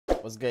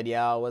What's good,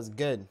 y'all? What's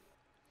good?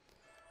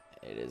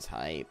 It is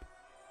hype.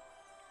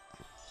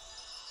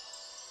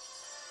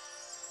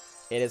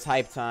 It is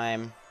hype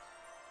time.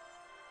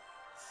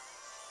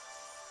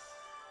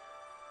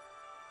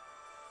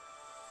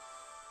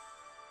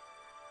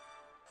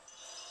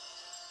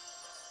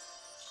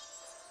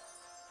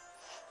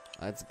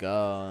 Let's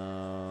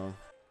go.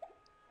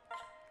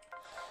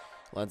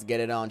 Let's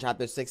get it on.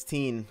 Chapter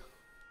 16.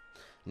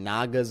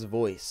 Naga's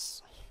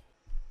voice.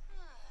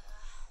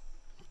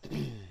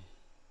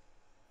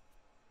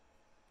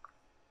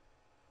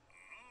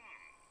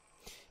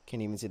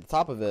 Can't even see the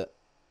top of it.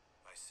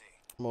 I see.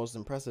 Most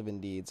impressive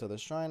indeed. So the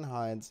shrine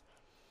hides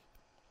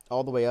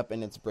all the way up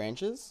in its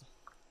branches.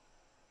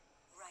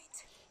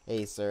 Right.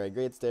 Hey, sir, a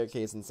great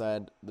staircase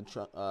inside the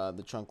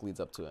trunk leads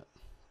up to it.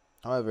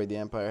 However, the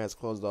Empire has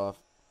closed off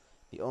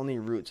the only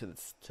route to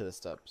the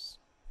steps,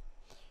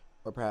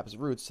 or perhaps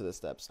routes to the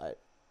steps.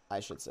 I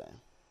should say.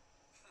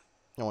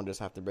 No one just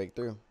have to break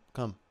through.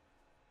 Come.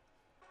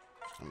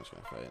 I'm just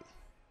gonna fight.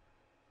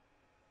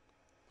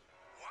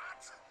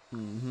 What?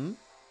 Mm-hmm.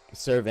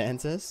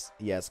 Cervantes?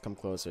 Yes, come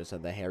closer,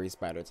 said the hairy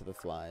spider to the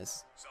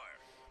flies. Sire.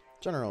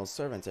 General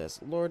Cervantes,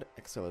 Lord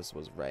Excellus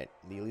was right.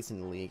 The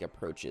Elysian League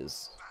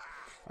approaches.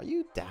 Are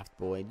you daft,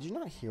 boy? Did you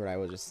not hear what I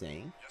was just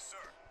saying? Yes, sir.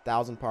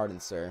 1,000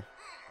 pardons, sir.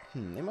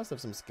 They must have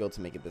some skill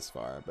to make it this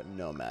far, but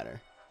no matter.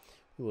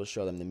 We will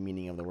show them the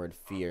meaning of the word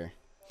fear.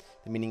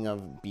 The meaning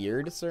of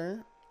beard,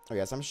 sir? Oh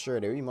yes, I'm sure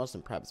they're most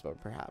impressed,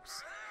 but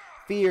perhaps.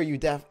 Fear, you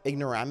deaf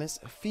ignoramus.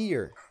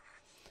 Fear.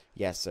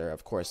 Yes, sir.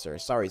 Of course, sir.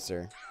 Sorry,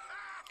 sir.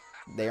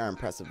 They are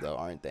impressive, though,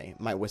 aren't they?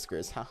 My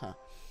whiskers, haha.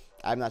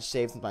 I have not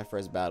shaved since my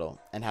first battle.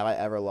 And have I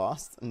ever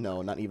lost?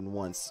 No, not even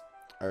once.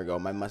 Ergo,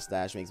 my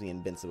mustache makes me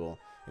invincible.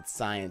 It's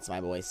science,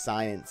 my boy.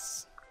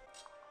 Science.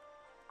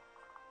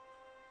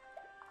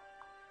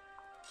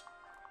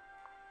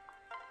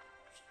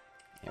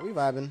 Yeah, we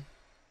vibing.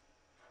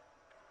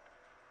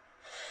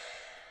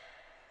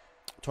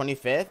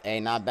 25th? Hey,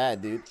 not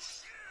bad, dude.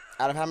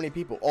 Out of how many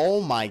people? Oh,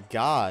 my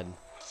God.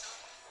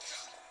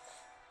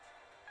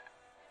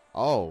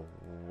 Oh,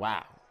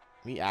 wow.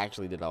 He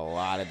actually did a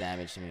lot of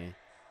damage to me.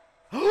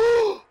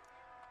 Oh,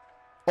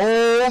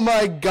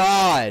 my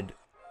God.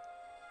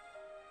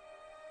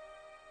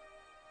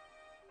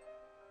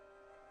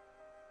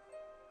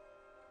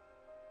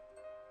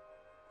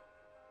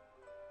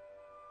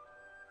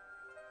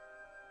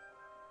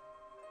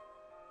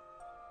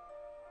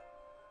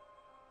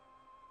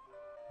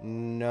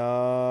 No.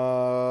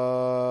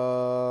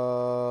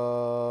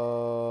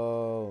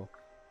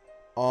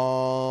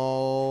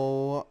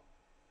 Oh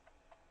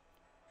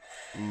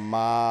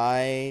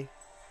my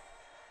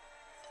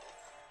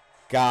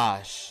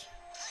gosh.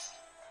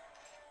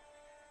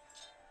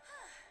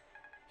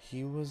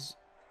 He was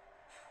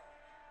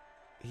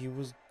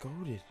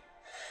goated.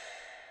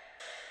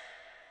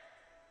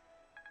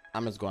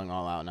 I'm just going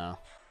all out now.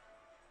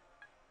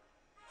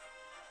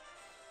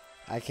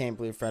 I can't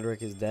believe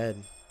Frederick is dead.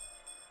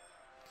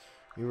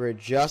 We were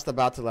just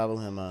about to level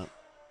him up.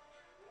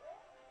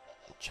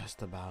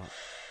 Just about.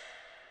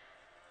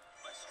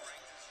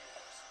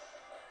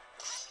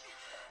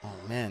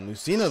 Oh man,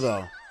 Lucina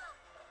though.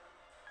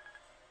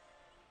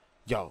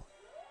 Yo,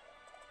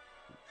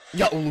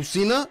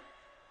 Lucina.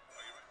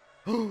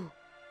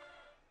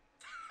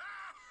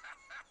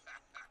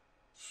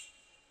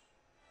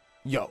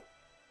 Yo,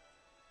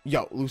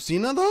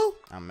 Lucina though.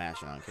 I'm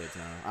mashing on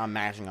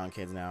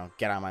kids now.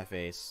 Get out of my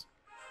face.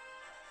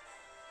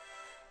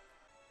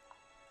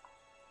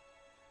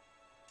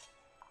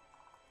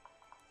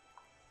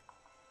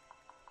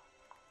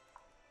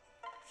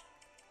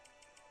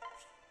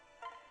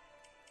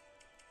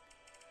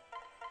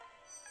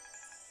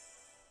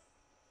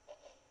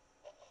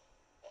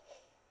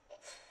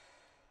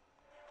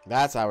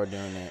 That's how we're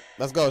doing it.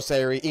 Let's go,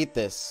 Sayuri. Eat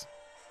this.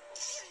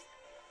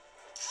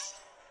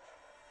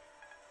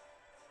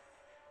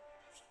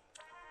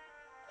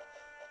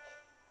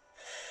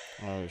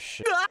 Oh,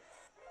 shit.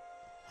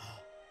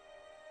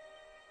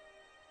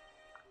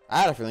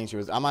 I had a feeling she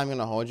was... I'm not even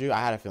gonna hold you. I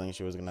had a feeling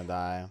she was gonna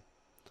die.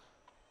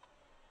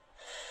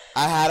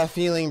 I had a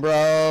feeling,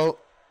 bro.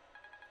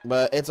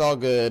 But it's all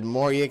good.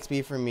 More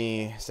EXP for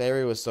me.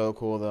 Sayuri was so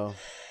cool, though.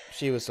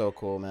 She was so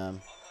cool,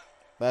 man.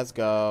 Let's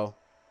go.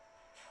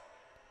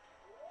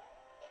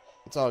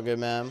 It's all good,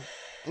 man.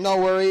 No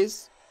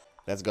worries.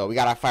 Let's go. We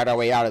gotta fight our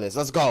way out of this.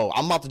 Let's go.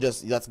 I'm about to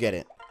just... Let's get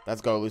it.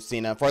 Let's go,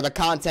 Lucina. For the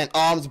content,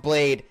 Arms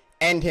Blade.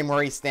 End him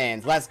where he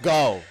stands. Let's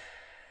go.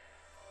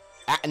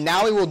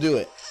 Now we will do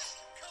it.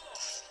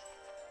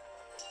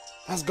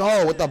 Let's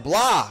go with the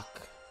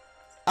block.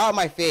 Out of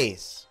my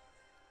face.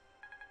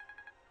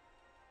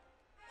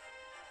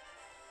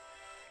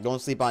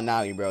 Don't sleep on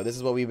Naui, bro. This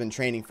is what we've been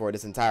training for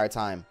this entire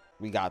time.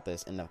 We got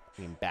this in the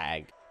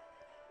bag.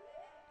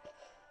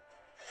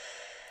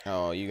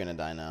 Oh, you're gonna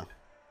die now.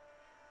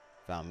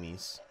 Found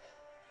Mies.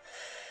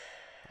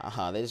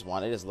 They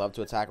just love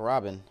to attack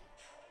Robin.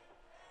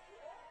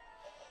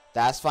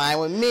 That's fine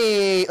with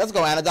me. Let's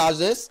go, Anna. Dodge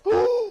this.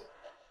 Eagle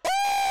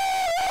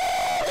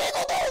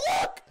don't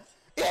look.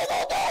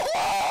 Eagle don't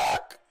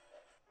look.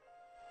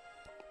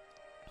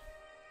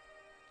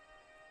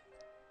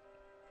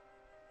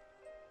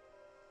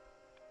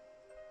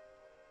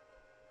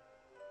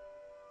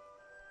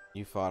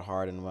 You fought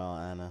hard and well,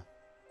 Anna.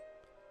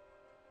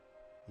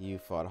 You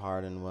fought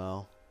hard and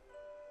well.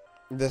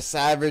 The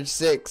Savage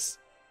Six.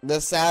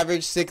 The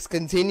Savage Six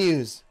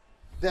continues.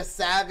 The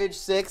Savage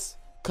Six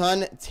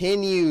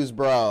continues,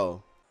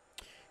 bro.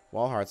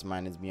 Walhart's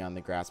mind is beyond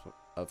the grasp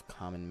of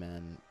common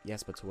men.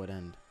 Yes, but to what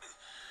end?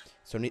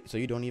 So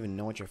you don't even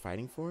know what you're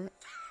fighting for?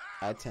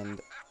 I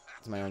tend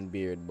to my own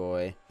beard,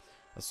 boy.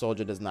 A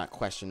soldier does not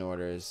question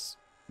orders,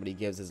 but he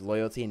gives his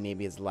loyalty and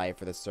maybe his life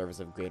for the service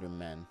of greater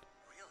men.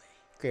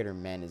 Greater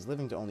men is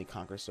living to only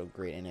conquer so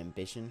great an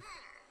ambition.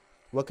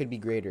 What could be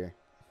greater?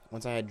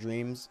 Once I had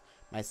dreams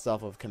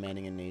myself of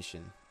commanding a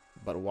nation,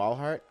 but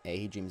Walhart,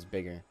 he dreams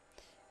bigger.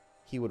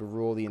 He would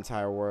rule the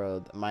entire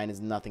world. Mine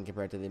is nothing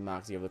compared to the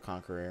moxie of the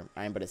conqueror.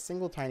 I am but a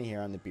single tiny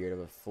hair on the beard of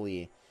a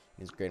flea in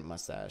his great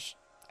mustache.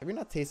 Have you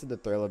not tasted the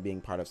thrill of being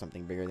part of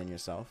something bigger than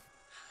yourself?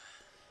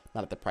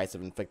 Not at the price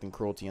of inflicting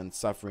cruelty and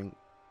suffering.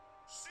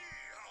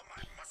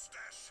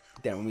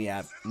 Then we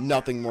have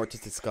nothing more to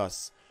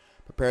discuss.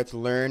 Prepare to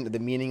learn the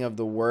meaning of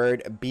the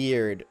word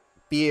beard.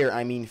 Fear,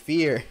 I mean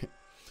fear.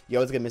 Yo,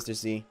 what's good, Mr.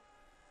 C?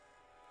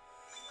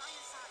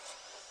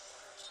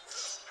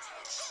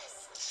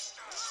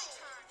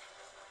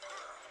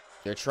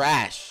 You're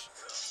trash.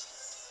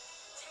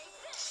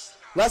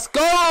 Let's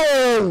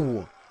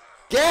go!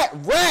 Get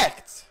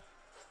wrecked!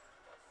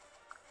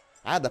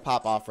 I had to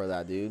pop off for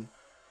that, dude.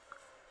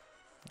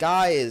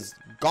 Guy is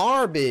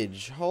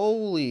garbage.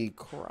 Holy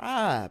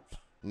crap.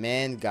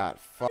 Man got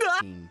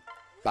fucking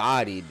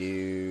body,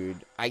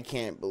 dude. I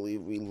can't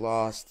believe we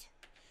lost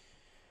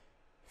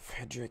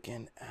Frederick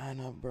and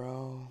Anna,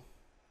 bro.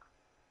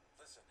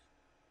 Listen.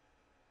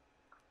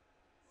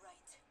 Right.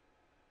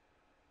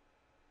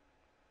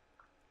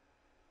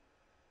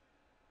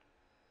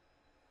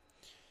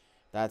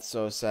 That's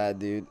so sad,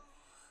 dude.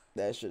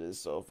 That shit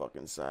is so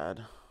fucking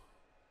sad.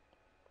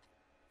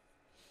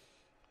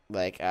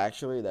 Like,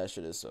 actually, that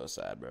shit is so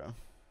sad, bro.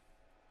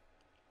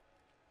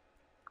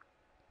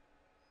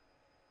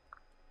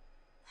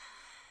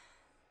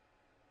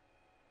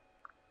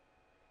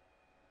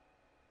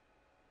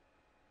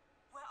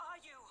 Where are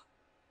you?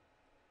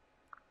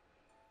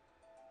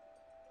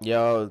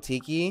 Yo,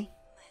 Tiki? My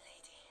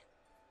lady.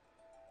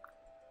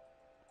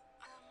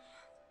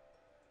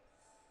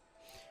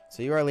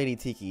 So you are Lady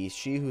Tiki,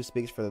 she who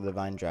speaks for the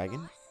divine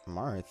dragon?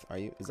 Marth, are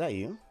you? Is that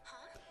you?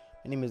 Huh?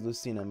 My name is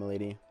Lucina,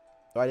 milady.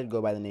 Though I did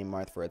go by the name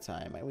Marth for a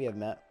time. We have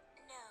met.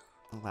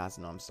 No. Alas,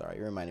 no, I'm sorry.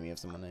 You reminded me of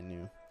someone I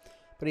knew.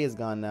 But he is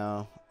gone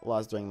now,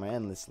 lost during my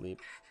endless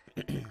sleep.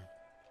 Hey.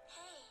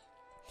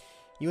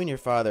 You and your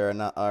father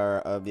are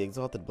of the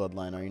exalted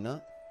bloodline, are you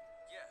not?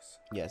 Yes.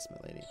 Yes,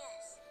 milady.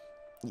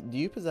 Yes. Do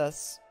you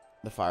possess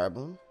the Fire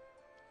Emblem?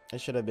 It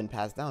should have been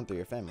passed down through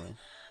your family.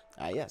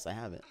 Yes, I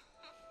have it.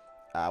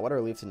 What a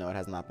relief to know it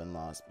has not been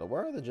lost. But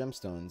where are the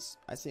gemstones?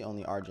 I see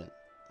only Argent.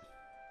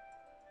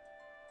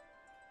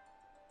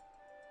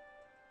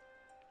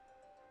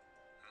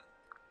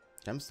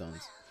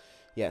 Gemstones?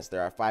 Yes,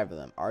 there are 5 of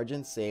them.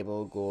 Argent,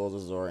 Sable, Gold,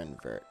 Azure,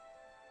 and Vert.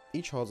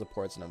 Each holds a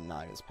portion of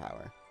Naga's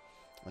power.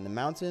 When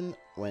mounted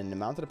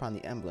upon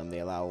the emblem, they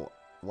allow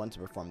one to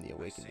perform the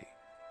awakening.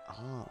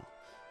 Oh.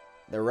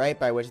 The rite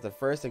by which the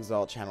first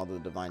Exalt channeled the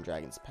Divine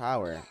Dragon's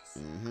power.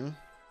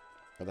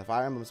 With the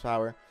Fire Emblem's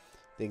power,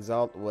 the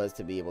Exalt was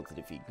to be able to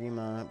defeat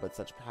Grima, but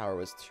such power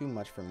was too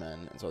much for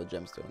men, and so the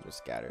gemstones were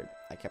scattered.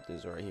 I kept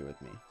Azure here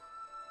with me. Right.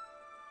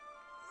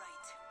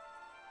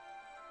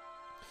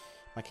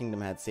 My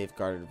kingdom had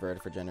safeguarded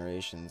Verd for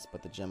generations,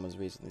 but the gem was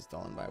recently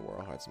stolen by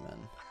Warheart's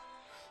men.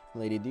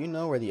 Lady, do you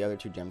know where the other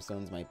 2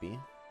 gemstones might be?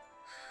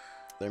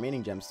 The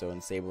remaining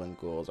gemstones, Sable and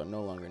Ghouls, are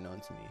no longer known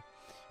to me.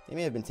 They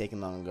may have been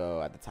taken long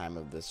ago at the time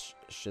of the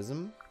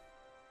schism.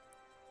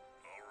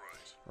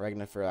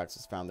 Ragnarfirax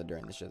was founded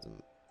during the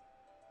schism,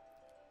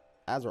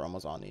 as were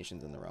almost all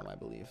nations in the realm, I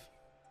believe.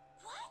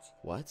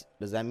 What?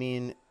 Does that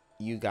mean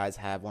you guys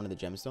have one of the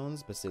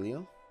gemstones,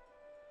 Basilio?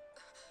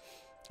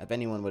 If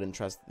anyone would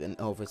entrust an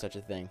oath for such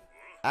a thing.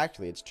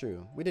 Actually, it's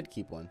true. We did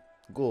keep one.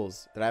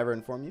 Ghouls, did I ever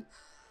inform you?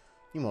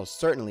 You most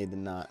certainly did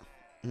not.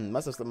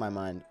 Must have slipped my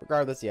mind.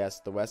 Regardless, yes,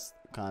 the West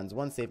Cons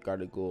once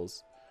safeguarded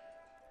ghouls,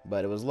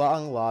 but it was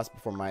long lost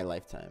before my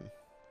lifetime.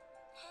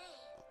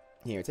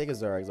 Here, take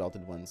Azure,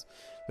 exalted ones.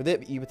 With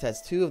it, you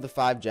possess 2 of the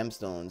 5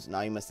 gemstones.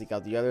 Now you must seek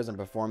out the others and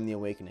perform the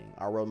awakening.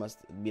 Our world must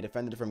be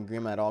defended from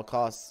Grima at all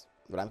costs.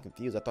 But I'm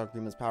confused. I thought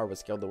Grima's power was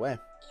scaled away.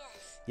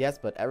 Yes,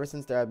 but ever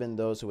since there have been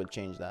those who would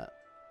change that.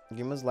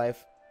 Grima's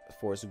life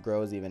force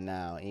grows even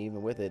now, and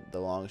even with it, the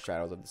long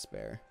shadows of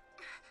despair.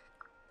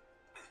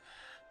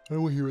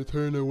 And when he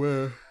returned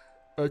aware,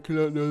 I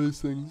cannot know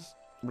these things.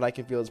 But I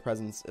can feel his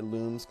presence. It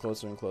looms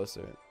closer and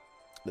closer.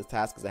 This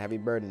task is a heavy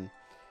burden.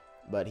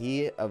 But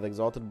he of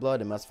exalted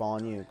blood, it must fall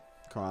on you.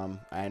 Karam,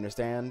 I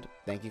understand.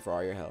 Thank you for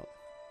all your help.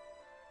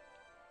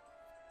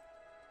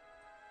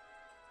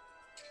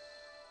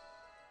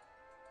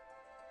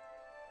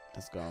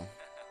 Let's go.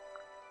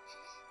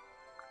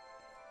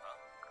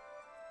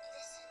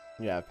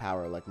 You have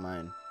power like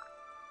mine.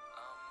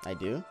 I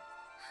do?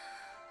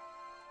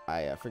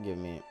 Forgive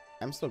me.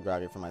 I'm still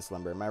groggy from my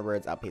slumber. My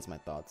words outpace my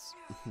thoughts.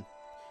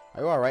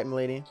 Are you alright,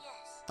 milady? Yes.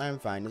 I am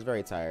fine, just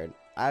very tired.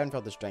 I haven't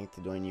felt the strength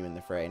to join you in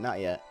the fray, not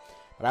yet.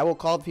 But I will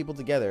call the people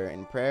together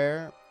in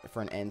prayer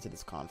for an end to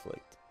this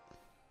conflict.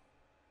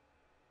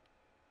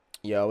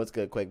 Yo, what's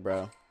good, quick,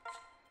 bro?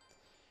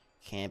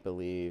 Can't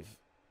believe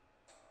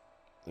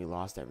we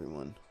lost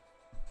everyone.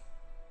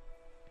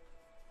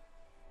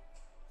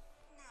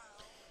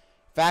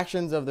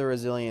 Factions of the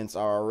Resilience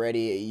are already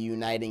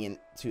uniting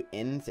to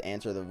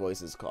answer the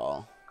voice's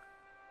call.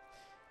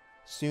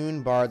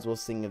 Soon bards will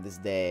sing of this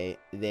day,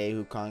 they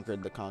who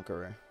conquered the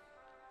conqueror.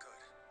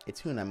 Good. A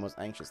tune I'm most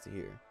anxious to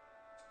hear.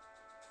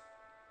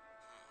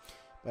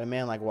 But a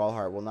man like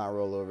Walhart will not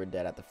roll over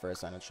dead at the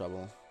first sign of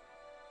trouble.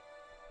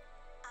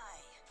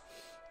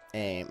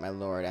 Ay, my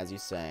lord, as you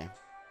say,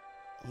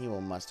 he will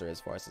muster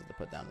his forces to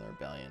put down the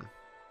rebellion.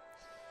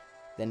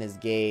 Then his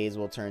gaze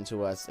will turn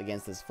to us.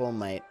 Against his full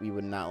might, we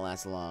would not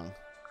last long.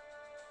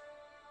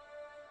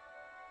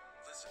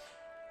 Listen.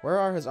 Where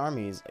are his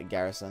armies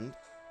garrisoned?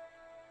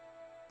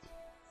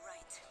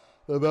 Right.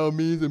 About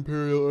me's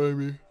imperial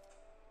army.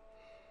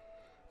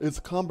 It's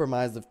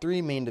comprised of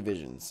 3 main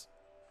divisions.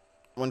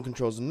 One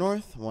controls the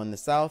north, one the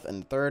south,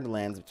 and the third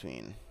lands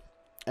between.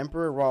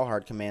 Emperor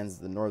Walhart commands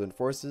the northern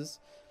forces.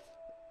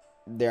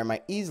 Their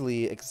might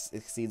easily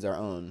exceeds our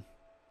own.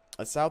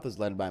 The south is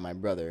led by my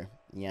brother,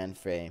 Yan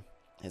Fei.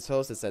 His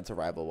host is said to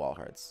rival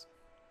Walhart's.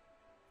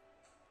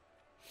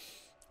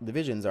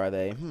 Divisions, are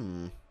they?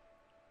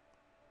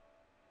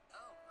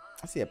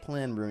 I see a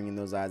plan brewing in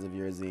those eyes of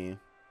yours, Z.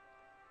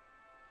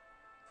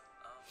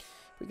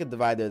 We could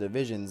divide their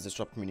divisions,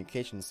 disrupt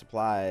communications,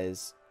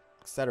 supplies,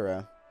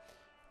 etc.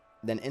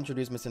 Then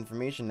introduce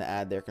misinformation to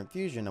add their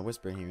confusion, a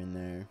whisper here and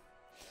there.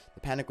 The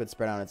panic would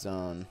spread on its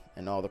own,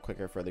 and all the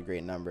quicker for the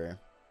great number.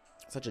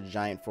 Such a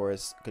giant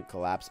force could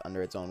collapse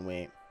under its own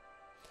weight.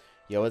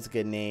 Yo, what's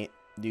good, Nate?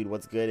 Dude,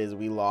 what's good is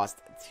we lost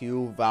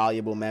 2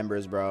 valuable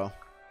members, bro.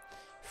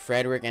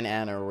 Frederick and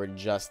Anna were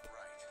just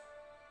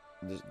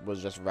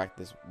wrecked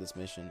this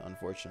mission,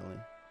 unfortunately.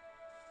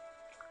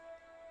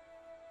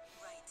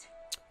 Right.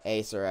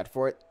 Hey, sir, at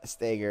Fort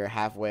Stager,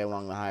 halfway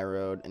along the high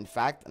road. In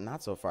fact,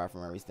 not so far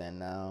from where we stand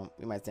now.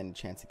 We might stand a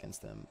chance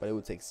against them, but it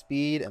would take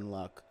speed and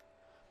luck.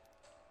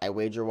 I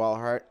wager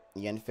Walhart,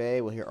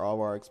 Yenfei will hear all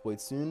of our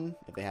exploits soon,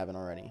 if they haven't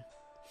already.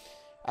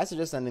 I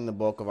suggest sending the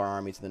bulk of our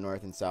army to the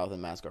north and south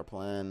and mask our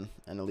plan.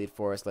 An elite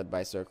force led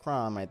by Sir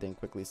Crom, I think,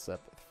 quickly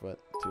slipped foot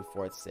to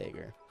Fort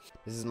Sager.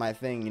 This is my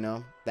thing, you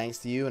know. Thanks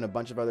to you and a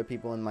bunch of other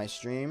people in my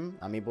stream,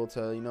 I'm able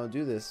to, you know,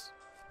 do this.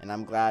 And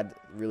I'm glad,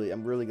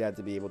 I'm really glad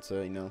to be able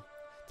to, you know,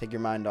 take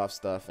your mind off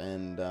stuff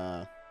and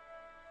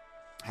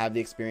have the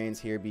experience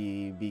here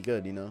be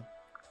good, you know.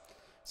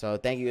 So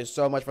thank you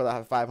so much for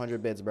the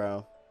 500 bits,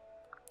 bro.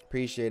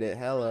 Appreciate it.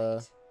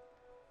 Hella.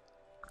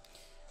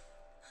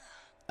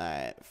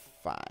 Alright,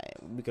 fine.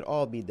 We could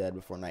all be dead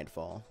before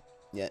nightfall.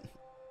 Yet,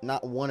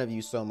 not one of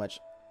you so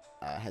much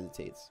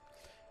hesitates.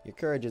 Your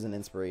courage is an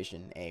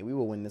inspiration. Hey, we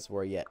will win this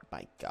war yet,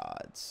 by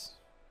gods.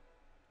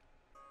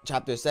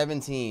 Chapter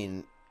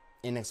 17,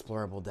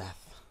 Inexplorable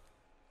Death.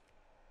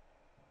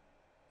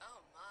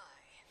 Oh my.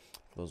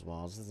 Those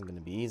walls, this isn't going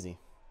to be easy.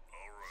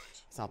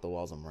 Alright. It's not the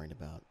walls I'm worried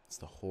about. It's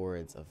the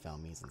hordes of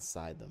Valmese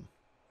inside them.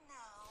 No.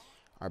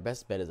 Our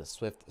best bet is a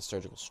swift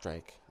surgical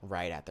strike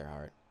right at their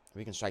heart. If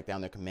we can strike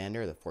down their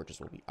commander, the fortress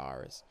will be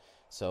ours.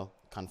 So,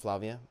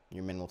 Conflavia,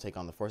 your men will take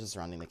on the forces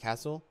surrounding the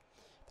castle.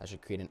 That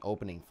should create an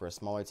opening for a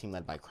smaller team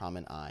led by Crom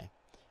and I.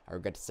 I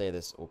regret to say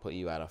this will put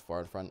you at a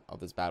far front of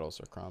this battle,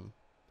 Sir Crom.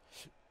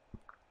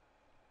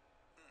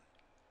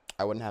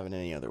 I wouldn't have it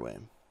any other way.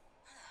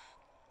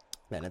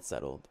 Then it's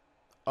settled.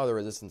 Other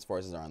resistance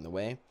forces are on the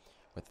way.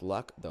 With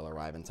luck, they'll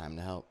arrive in time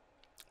to help.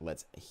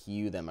 Let's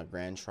hew them a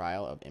grand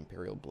trial of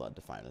imperial blood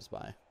to find us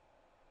by.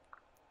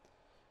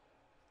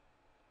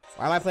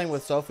 Why am I playing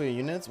with so few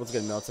units? What's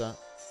good, Milta?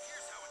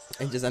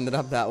 It just ended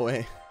up that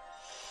way.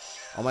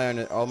 All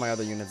my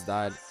other units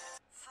died.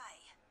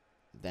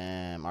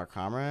 Damn, our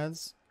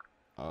comrades?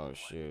 Oh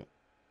shoot.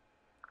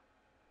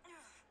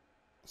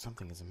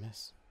 Something is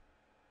amiss.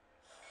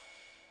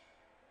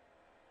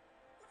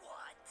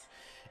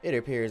 It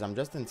appears I'm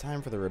just in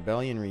time for the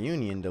rebellion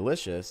reunion.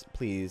 Delicious.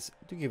 Please,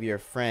 do give your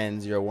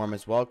friends your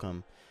warmest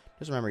welcome.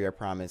 Just remember your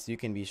promise. You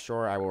can be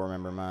sure I will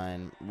remember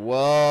mine.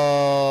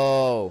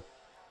 Whoa!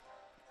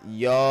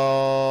 Yo!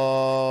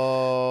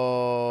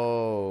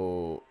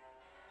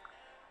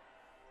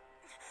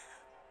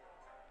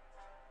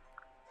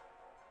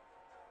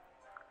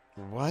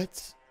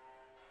 What?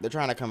 They're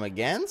trying to come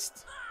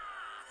against?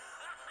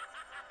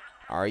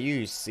 Are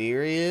you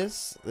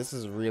serious? This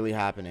is really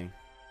happening.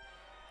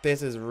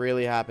 This is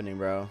really happening,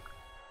 bro.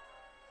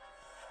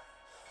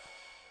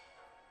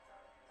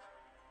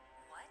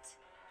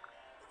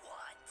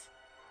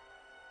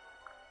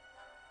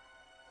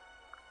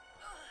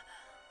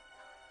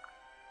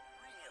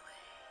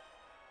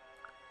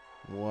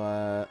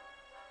 What?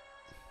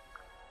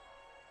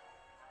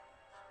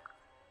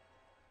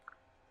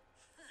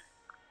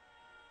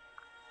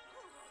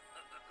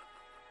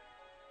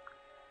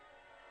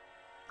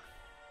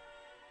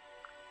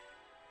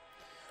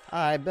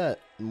 I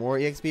bet. More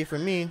EXP for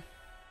me.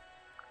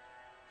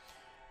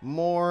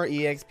 More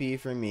EXP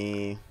for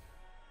me.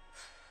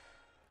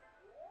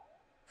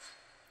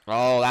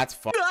 Oh, that's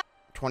fun.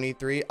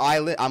 23.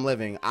 I'm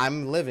living.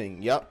 I'm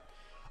living. Yup.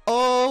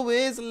 Oh,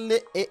 it's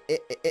lit.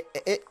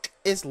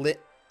 It's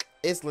lit.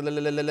 It's lit.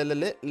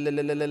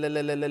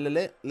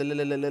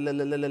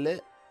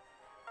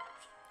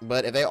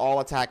 But if they all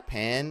attack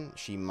Pan,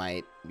 she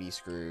might be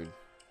screwed.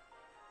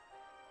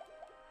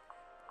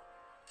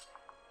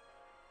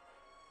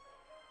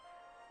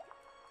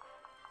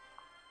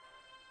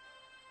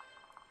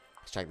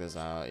 Let's check this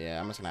out. Yeah,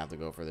 I'm just gonna have to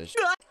go for this.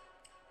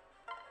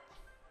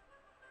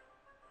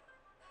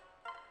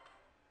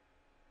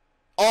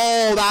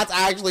 Oh, that's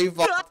actually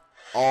fucked.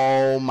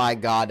 Oh my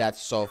god,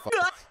 that's so fucked.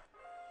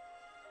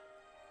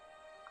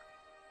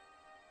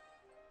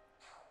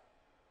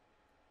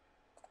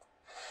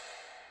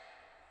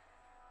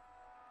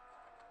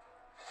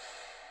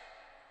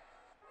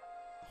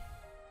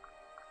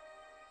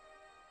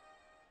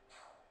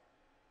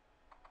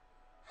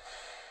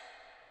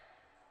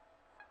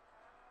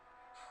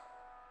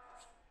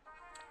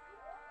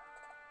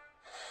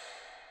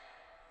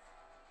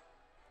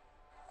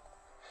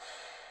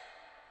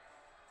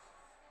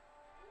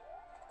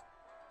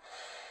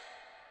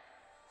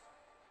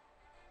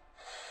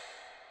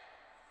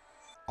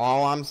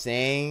 All I'm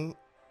saying,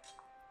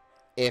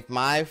 if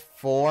my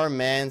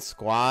 4-man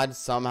squad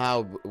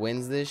somehow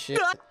wins this shit,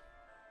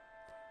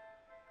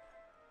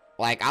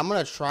 like, I'm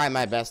gonna try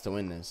my best to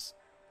win this.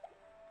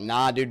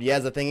 Nah, dude,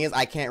 yes, the thing is,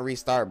 I can't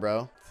restart,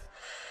 bro.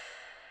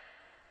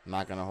 I'm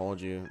not gonna hold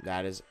you.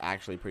 That is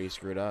actually pretty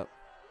screwed up.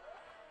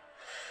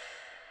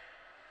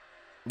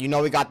 You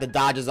know we got the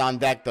dodges on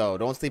deck, though.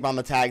 Don't sleep on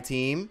the tag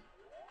team.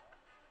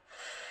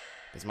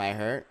 This might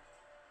hurt.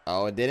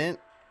 Oh, it didn't?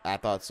 I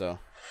thought so.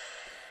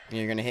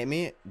 You're gonna hit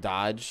me?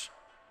 Dodge.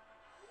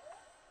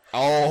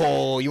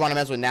 Oh, you want to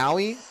mess with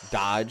Nowie?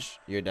 Dodge.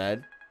 You're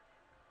dead.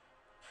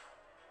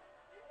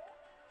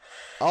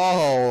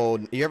 Oh,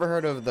 you ever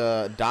heard of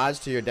the dodge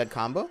to your dead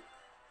combo?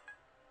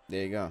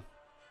 There you go.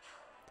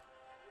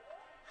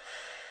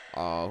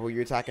 Oh, who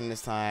you attacking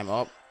this time?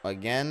 Oh,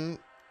 again.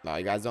 No,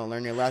 you guys don't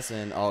learn your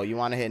lesson. Oh, you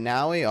want to hit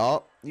Nowie?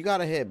 Oh, you got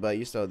to hit, but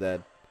you're still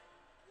dead.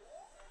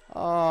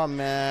 Oh,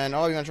 man.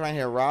 Oh, you're going to try and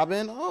hit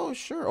Robin? Oh,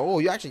 sure. Oh,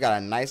 you actually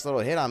got a nice little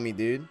hit on me,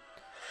 dude.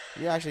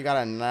 You actually got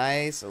a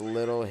nice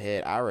little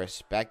hit. I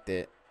respect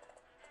it.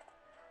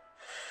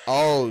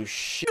 Oh,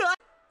 shit.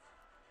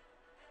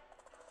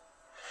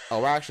 Oh,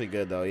 we're actually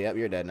good, though. Yep,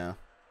 you're dead now.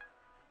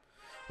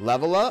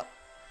 Level up.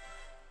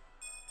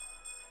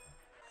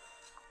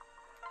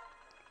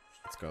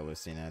 Let's go,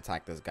 Lucina.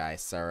 Attack this guy.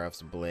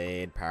 Seraph's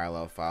Blade.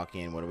 Parallel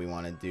Falcon. What do we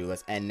want to do?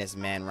 Let's end this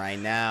man right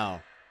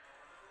now.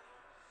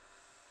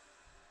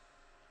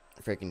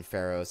 Freaking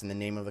Pharaohs. In the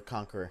name of the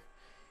Conqueror.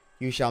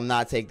 You shall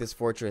not take this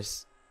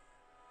fortress.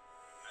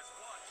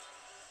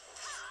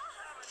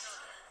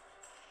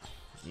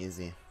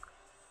 Easy.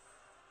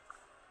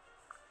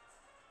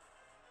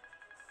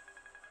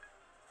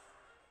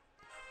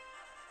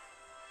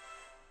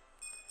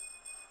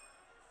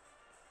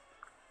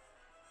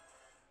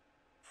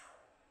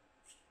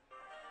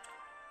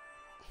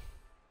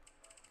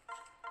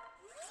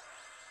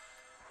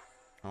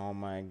 Oh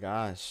my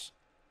gosh.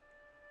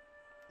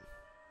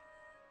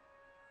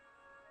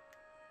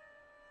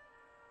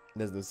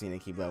 Does Lucina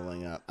keep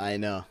leveling up? I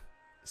know.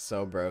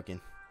 So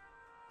broken.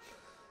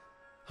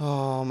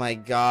 Oh my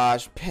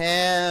gosh.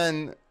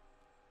 Pan.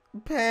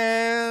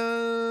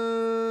 Pan.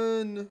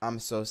 I'm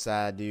so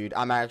sad, dude.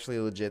 I'm actually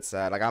legit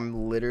sad. Like,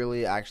 I'm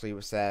literally actually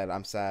sad.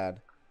 I'm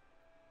sad.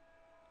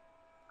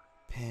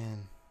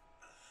 Pan.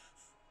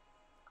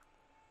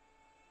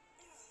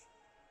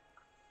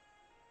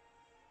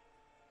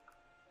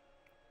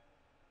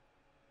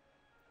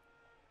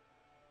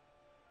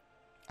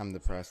 I'm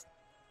depressed.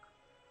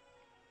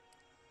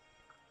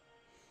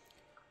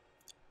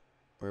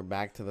 We're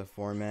back to the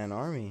 4-man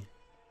army.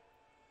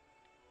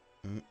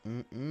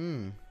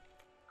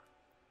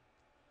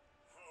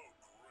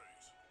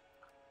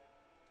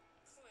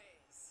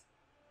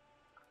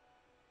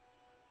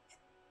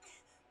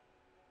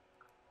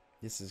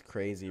 This is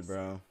crazy,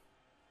 bro.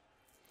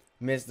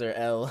 Mr.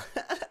 L.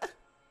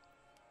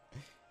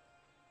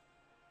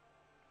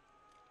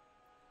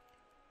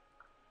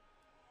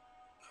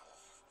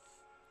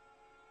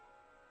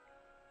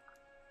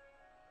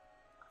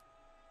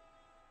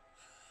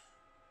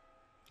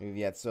 We've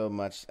yet so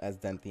much as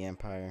dent the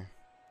Empire.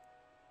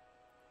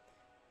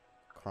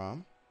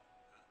 Crom?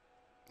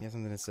 You have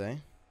something to say?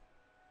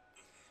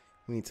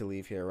 We need to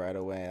leave here right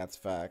away. That's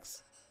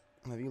facts.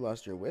 Have you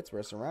lost your wits?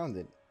 We're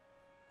surrounded.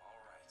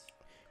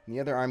 When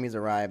the other armies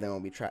arrive, then we'll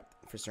be trapped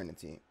for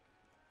certainty.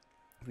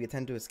 If we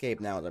attempt to escape,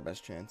 now is our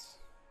best chance.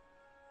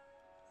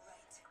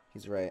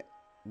 He's right.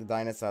 The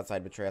dynasts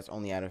outside betray us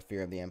only out of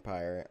fear of the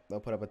Empire.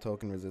 They'll put up a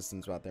token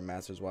resistance without their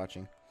masters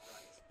watching.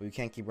 But we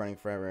can't keep running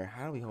forever.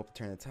 How do we hope to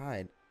turn the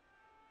tide?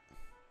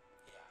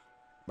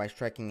 By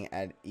striking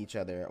at each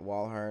other,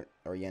 Walhart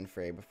or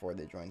Yenfrey, before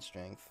they join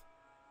strength.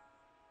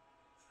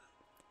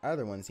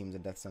 Either one seems a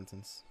death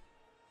sentence.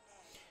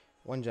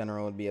 One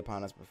general would be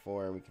upon us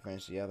before we can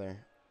finish the other.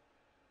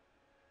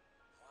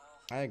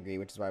 I agree,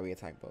 which is why we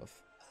attack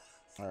both.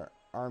 Our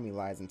army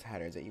lies in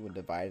tatters, yet you would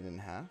divide it in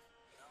half?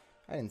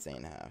 I didn't say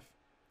in half.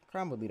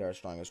 Crom would lead our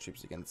strongest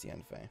troops against the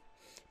Unfei.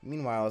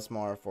 Meanwhile, a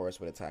smaller force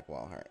would attack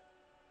Walhart.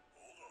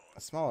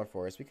 A smaller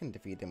force, we can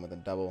defeat him with a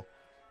double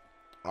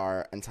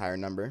our entire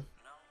number.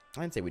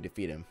 I didn't say we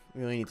defeat him.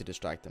 We only need to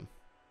distract him.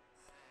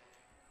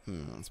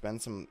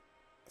 Spend some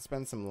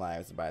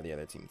lives to buy the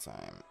other team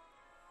time.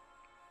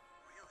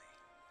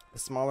 The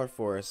smaller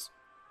force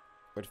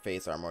would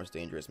face our most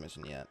dangerous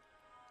mission yet.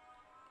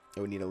 It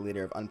would need a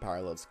leader of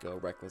unparalleled skill,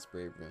 reckless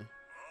bravery.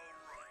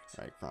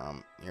 Alright,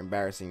 Crom, you're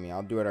embarrassing me.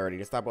 I'll do it already.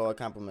 Just stop all the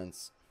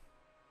compliments.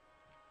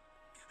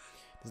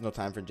 There's no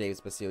time for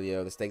James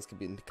Basilio. The stakes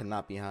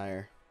cannot be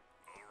higher.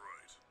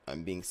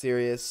 I'm being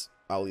serious.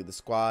 I'll lead the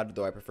squad,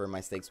 though I prefer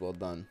my stakes well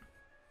done.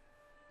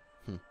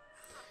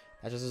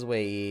 That's just his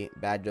way, E.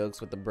 Bad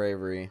jokes with the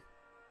bravery.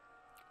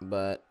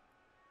 But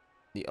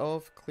the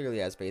oaf clearly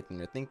has faith in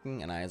your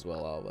thinking, and I as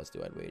well, all of us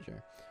do, I'd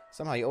wager.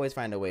 Somehow you always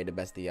find a way to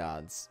best the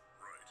odds.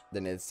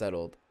 Then it's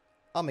settled.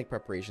 I'll make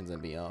preparations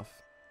and be off.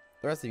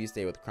 The rest of you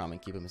stay with Crom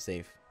and keep him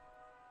safe.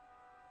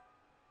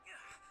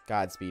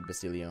 Godspeed,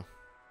 Basilio.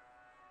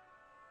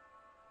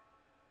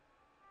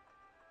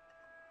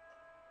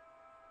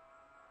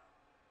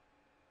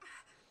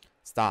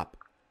 Stop.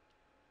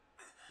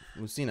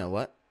 Lucina,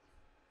 what?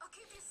 I'll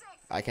keep you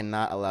safe. I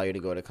cannot allow you to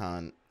go to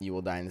Khan. You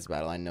will die in this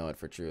battle. I know it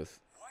for truth.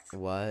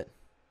 What?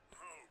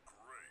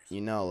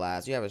 You know,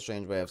 lass, you have a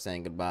strange way of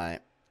saying goodbye.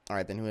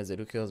 Alright, then who is it?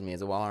 Who kills me?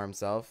 Is it Walhart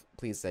himself?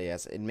 Please say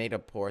yes. It made a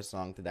poor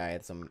song to die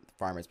at some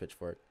farmer's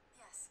pitchfork.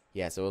 Yes.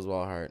 Yes, it was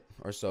Walhart.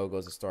 Or so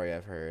goes the story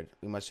I've heard.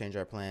 We must change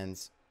our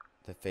plans.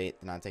 The fate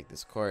did not take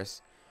this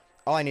course.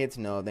 All I needed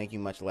to know, thank you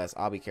much less.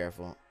 I'll be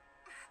careful.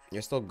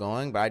 You're still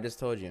going? But I just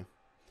told you.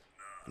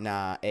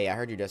 Nah, hey, I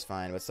heard you just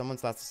fine, but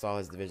someone's lost to stall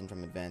his division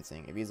from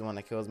advancing. If he's the one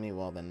that kills me,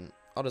 well then,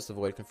 I'll just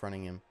avoid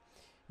confronting him.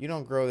 You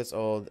don't grow this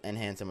old and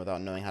handsome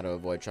without knowing how to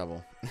avoid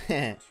trouble.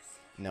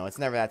 No, it's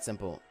never that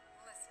simple.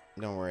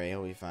 Don't worry,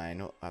 he'll be fine.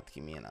 He'll have to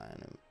keep me an eye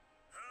on him.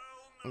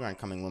 You aren't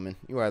coming, woman.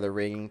 You are the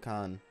reigning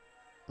Khan.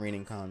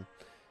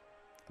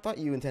 I thought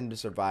you intended to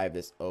survive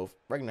this oath.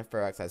 Regna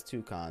Ferox has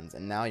 2 Khans,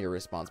 and now you're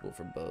responsible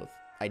for both.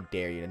 I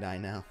dare you to die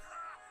now.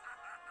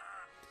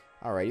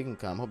 Alright, you can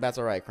come. Hope that's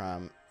alright,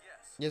 Crom.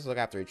 Just look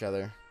after each other.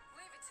 Leave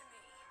it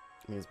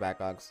to me. Means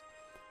backlogs.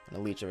 And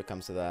a leech if it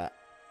comes to that.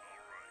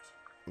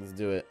 Let's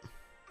do it.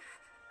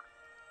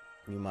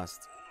 You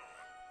must.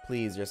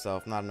 Please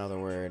yourself, not another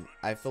word.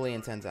 I fully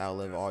intend to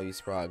outlive all you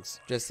sprogs.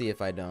 Just see if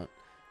I don't.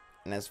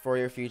 And as for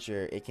your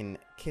future, it can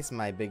kiss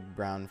my big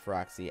brown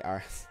froxy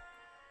arse.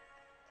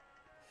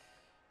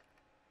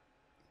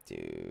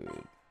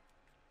 Dude.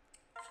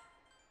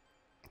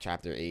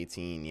 Chapter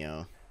 18,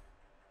 yo.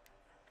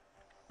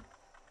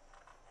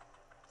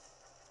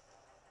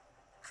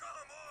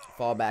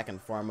 Fall back and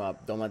form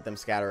up. Don't let them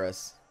scatter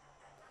us.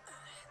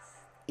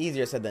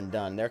 Easier said than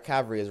done. Their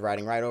cavalry is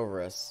riding right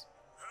over us.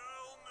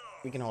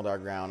 We can hold our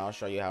ground. I'll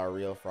show you how a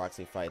real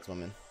Froxy fights,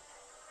 woman.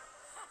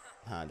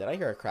 Huh, did I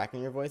hear a crack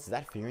in your voice? Is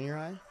that fear in your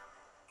eye?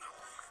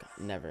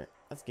 God, never.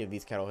 Let's give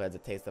these kettleheads a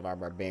taste of our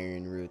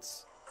barbarian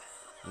roots.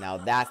 Now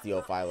that's the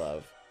oaf I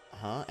love.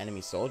 Huh?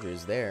 Enemy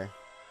soldiers there.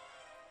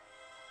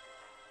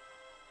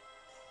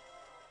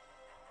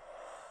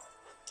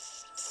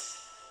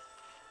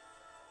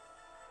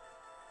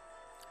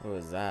 What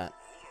was that?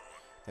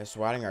 They're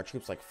swatting our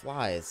troops like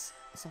flies.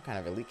 Some kind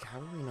of elite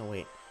cavalry? No,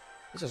 wait.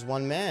 It's just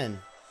one man.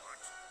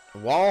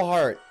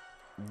 Walhart,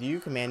 do you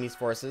command these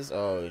forces?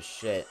 Oh,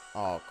 shit.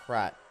 Oh,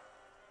 crap.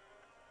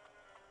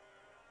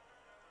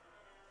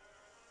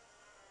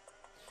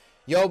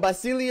 Yo,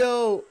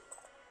 Basilio!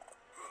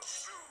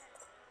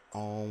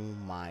 Oh,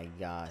 my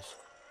gosh.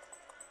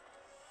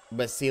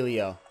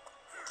 Basilio.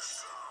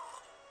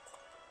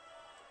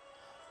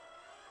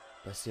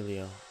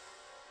 Basilio.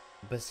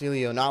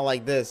 Basilio, not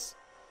like this.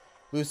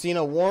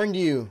 Lucina warned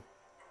you.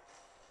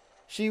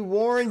 She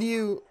warned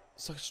you.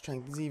 Such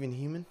strength. Is he even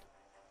human?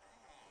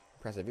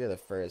 Impressive. You're the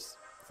first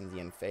since the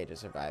Unfei to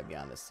survive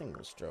beyond a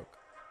single stroke.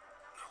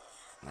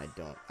 I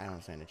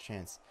don't stand a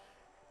chance.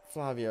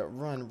 Flavia,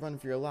 run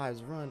for your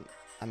lives, run.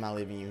 I'm not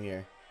leaving you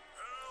here.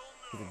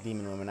 He's a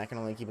demon woman. I can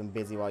only keep him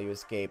busy while you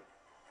escape.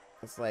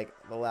 It's like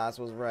the last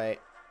was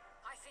right.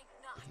 I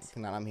think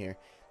not. Not, I'm here.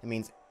 That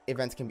means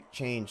events can be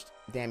changed.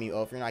 Damn you,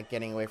 Oaf. You're not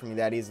getting away from me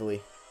that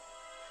easily.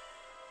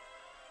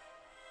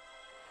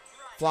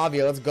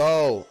 Flavia, let's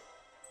go.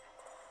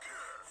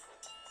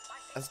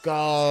 Let's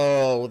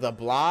go. The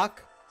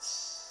block.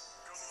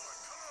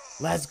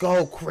 Let's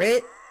go.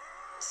 Crit.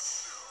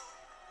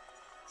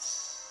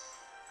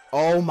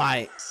 Oh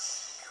my.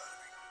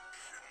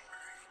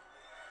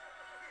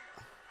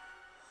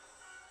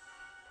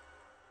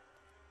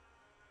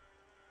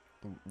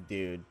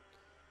 Dude.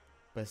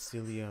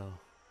 Basilio.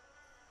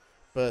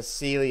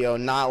 Basilio,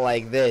 not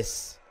like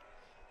this.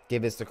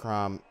 Give this to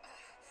Crom.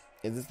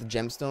 Is this the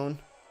gemstone?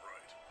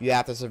 You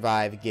have to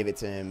survive. Give it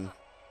to him.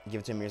 Give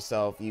it to him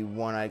yourself. You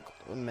one-eyed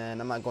man.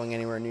 I'm not going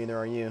anywhere. Neither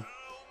are you.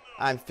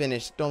 I'm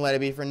finished. Don't let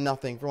it be for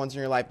nothing. For once in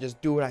your life,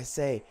 just do what I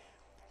say.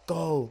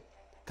 Go.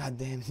 God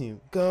damn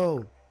you.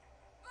 Go.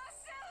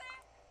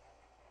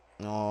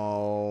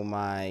 Oh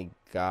my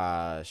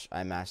gosh.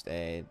 I mashed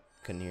A.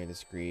 Couldn't hear the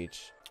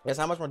screech. Guess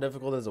how much more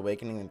difficult is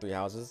Awakening than Three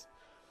Houses?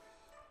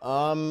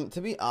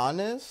 To be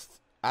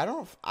honest,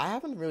 I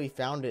haven't really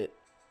found it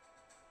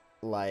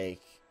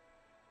like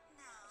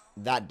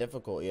that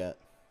difficult yet.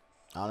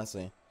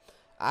 Honestly.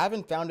 I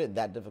haven't found it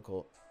that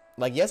difficult.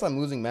 Like, yes, I'm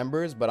losing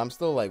members, but I'm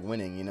still like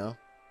winning, you know?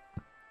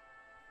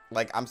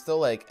 Like, I'm still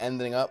like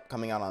ending up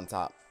coming out on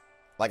top.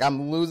 Like,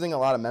 I'm losing a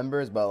lot of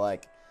members, but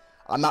like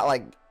I'm not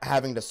like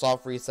having to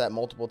soft reset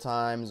multiple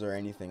times or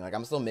anything. Like,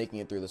 I'm still making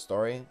it through the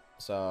story.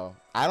 So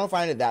I don't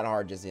find it that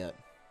hard just yet,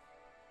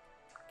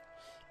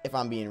 if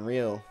I'm being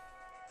real.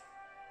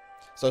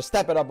 So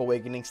step it up,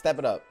 Awakening. Step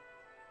it up.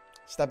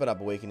 Step it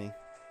up, Awakening.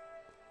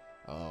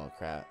 Oh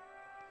crap.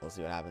 We'll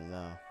see what happens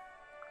now.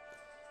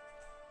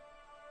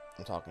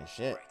 I'm talking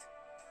shit.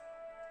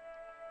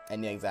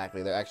 And yeah,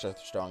 exactly. They're extra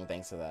strong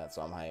thanks to that,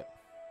 so I'm hyped.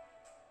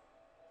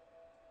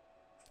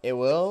 It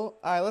will?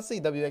 Alright, let's see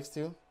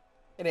WX2.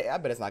 I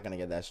bet it's not gonna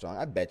get that strong.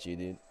 I bet you,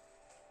 dude.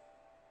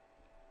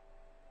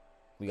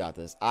 We got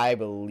this. I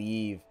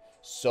believe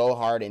so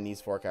hard in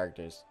these 4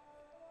 characters.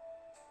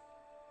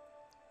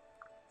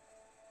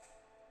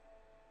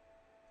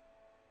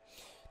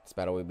 This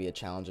battle would be a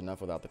challenge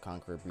enough without the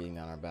Conqueror breathing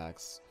down our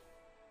backs.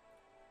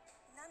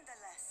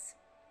 Nonetheless.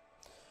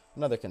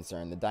 Another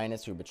concern, the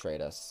Dynasts who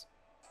betrayed us.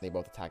 They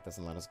both attacked us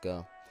and let us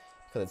go,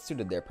 because it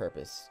suited their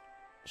purpose.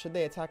 Should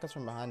they attack us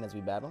from behind as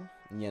we battle,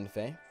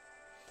 Yanfei,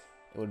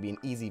 it would be an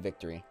easy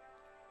victory.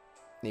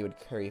 They would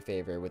curry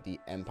favor with the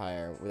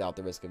Empire without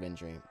the risk of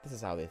injury. This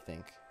is how they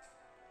think.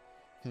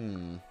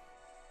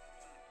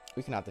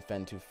 We cannot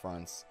defend 2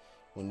 fronts.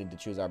 We'll need to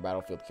choose our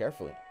battlefield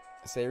carefully.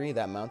 Sayri,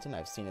 that mountain,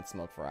 I've seen it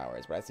smoke for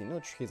hours, but I see no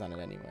trees on it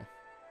anywhere.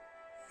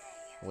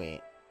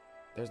 Wait,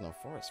 there's no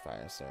forest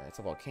fire, sir. It's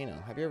a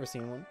volcano. Have you ever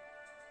seen one?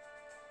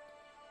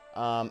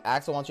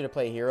 Axel wants you to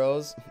play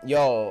Heroes.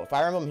 Yo,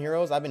 Fire Emblem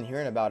Heroes, I've been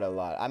hearing about it a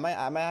lot. I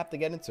might have to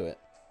get into it.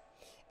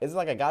 It's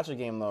like a gacha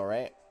game though,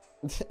 right?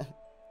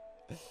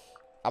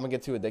 I'm gonna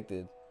get too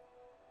addicted.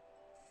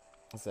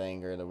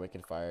 Sanger, the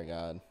wicked fire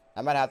god.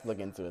 I might have to look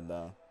into it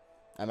though.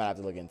 I might have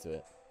to look into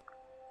it.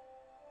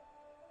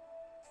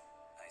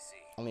 I see.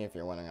 Only if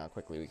you're wondering how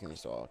quickly we can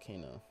restore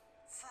volcano.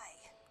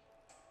 Fine.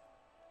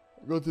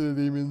 Go to the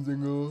demons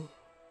and go.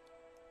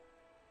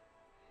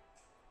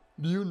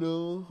 Do you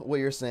know what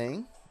you're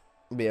saying?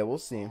 Yeah, we'll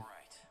see.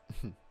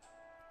 Right.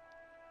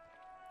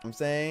 I'm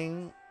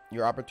saying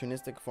your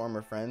opportunistic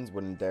former friends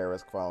wouldn't dare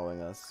risk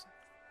following us.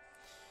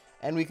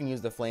 And we can use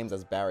the flames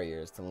as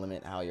barriers to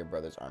limit how your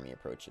brother's army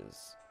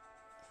approaches.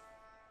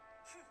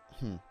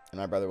 And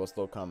our brother will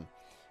still come.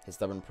 His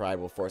stubborn pride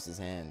will force his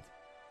hand.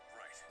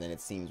 Right. Then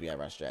it seems we have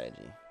our strategy.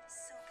 So be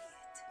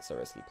it. It's a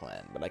risky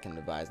plan, but I can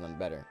devise none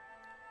better.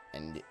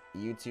 And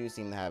you two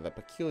seem to have a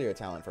peculiar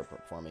talent for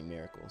performing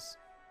miracles.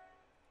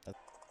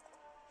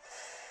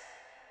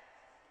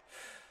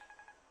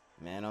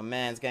 Man, oh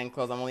man, it's getting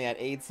close. I'm only at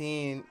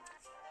 18.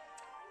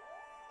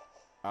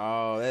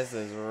 Oh, this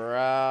is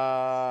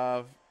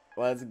rough.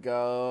 Let's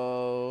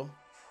go.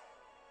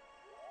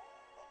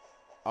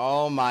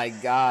 Oh my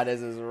god,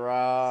 this is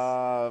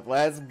rough.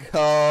 Let's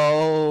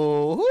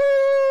go. Woo,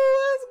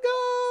 let's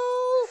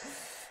go.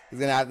 He's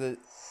gonna have to.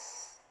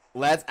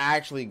 Let's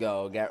actually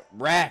go. Get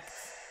wrecked.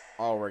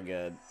 Oh, we're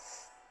good.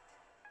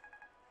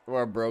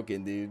 We're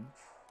broken, dude.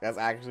 Let's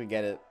actually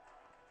get it.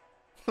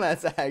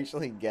 Let's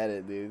actually get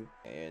it, dude.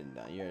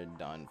 You're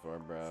done for,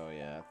 bro.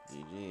 Yeah,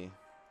 GG.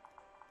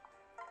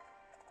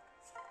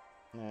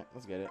 Alright,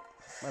 let's get it.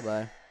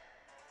 Bye-bye.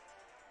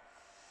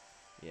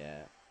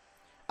 Yeah.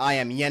 I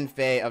am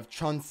Yanfei of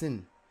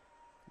Chonsin.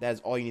 That is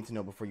all you need to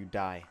know before you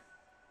die.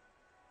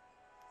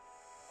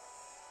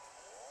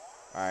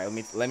 Alright,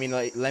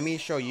 let me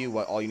show you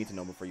what all you need to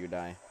know before you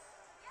die.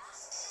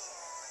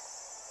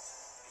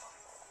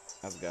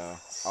 Let's go.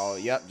 Oh,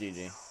 yep,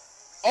 GG.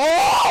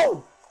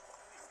 Oh!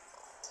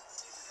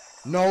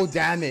 No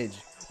damage.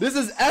 This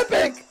is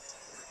epic.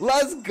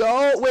 Let's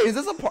go. Wait, is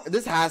this a part?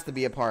 This has to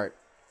be a part.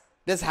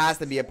 This has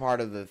to be a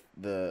part of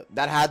the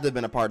that had to have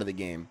been a part of the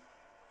game.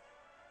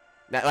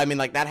 That, I mean,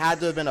 like, that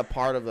had to have been a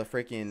part of the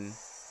freaking.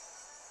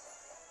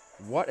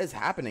 What is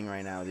happening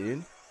right now,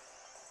 dude?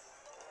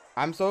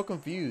 I'm so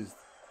confused.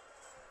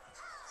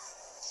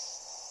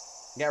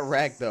 Get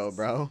wrecked though,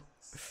 bro.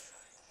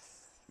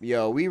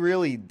 Yo, we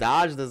really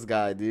dodged this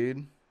guy,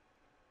 dude.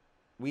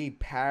 We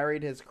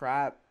parried his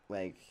crap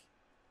like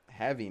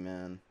heavy,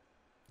 man.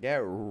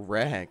 Get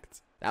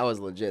wrecked. That was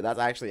legit. That's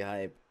actually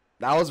hype.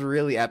 That was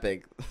really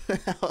epic.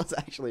 That was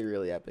actually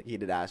really epic. He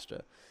did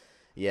Astra.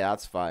 Yeah,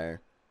 that's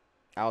fire.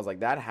 I was like,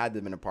 that had to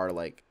have been a part of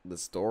like the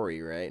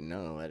story, right?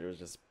 No, it was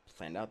just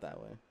planned out that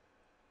way.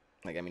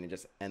 Like, I mean, it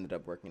just ended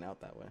up working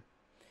out that way.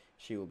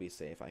 She will be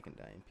safe. I can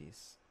die in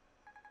peace.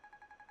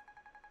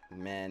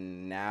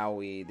 Man, now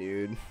we,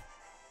 dude.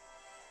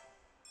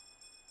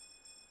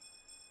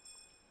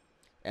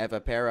 If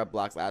a pair up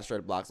blocks Astra,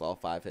 it blocks all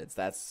 5 hits.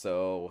 That's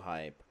so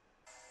hype.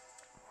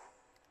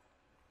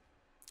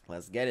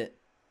 Let's get it.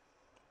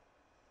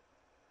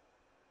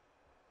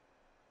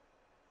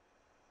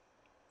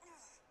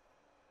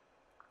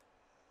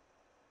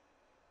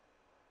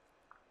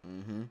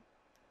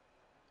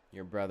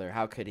 brother.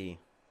 How could he?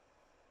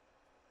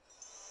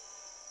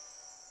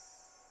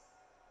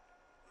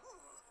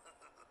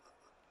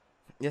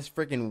 This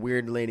freaking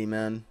weird lady,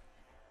 man.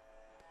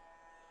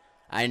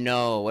 I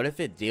know. What if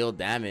it dealt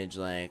damage?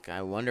 Like,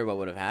 I wonder what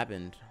would have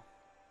happened.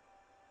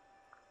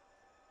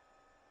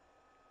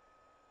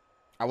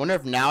 I wonder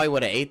if now he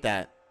would have ate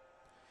that.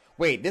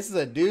 Wait, this is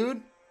a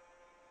dude?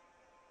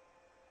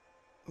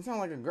 You sound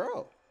like a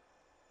girl.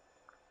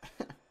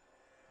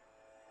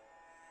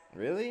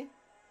 Really?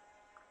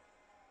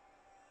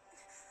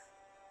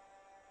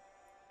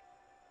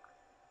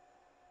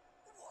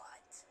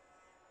 What?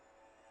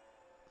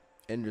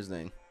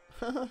 Interesting.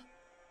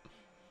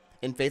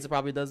 In face, it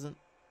probably doesn't.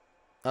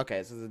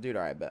 Okay, so it's a dude.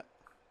 Alright, bet.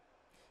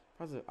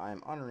 Positive, I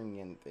am honoring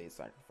in face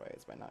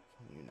sacrifice by not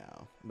killing you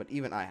now. But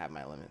even I have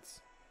my limits.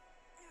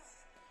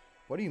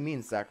 What do you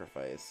mean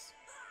sacrifice?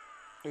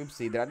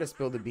 Oopsie, did I just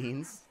spill the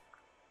beans?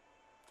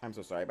 I'm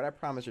so sorry, but I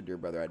promised your dear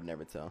brother I'd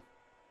never tell.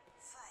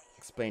 Fire.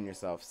 Explain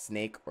yourself,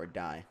 snake or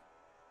die.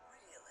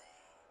 Really?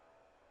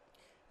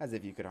 As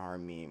if you could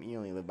harm me. You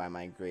only live by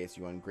my grace,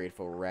 you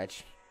ungrateful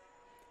wretch.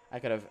 I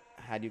could have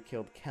had you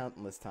killed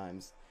countless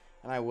times,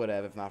 and I would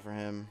have if not for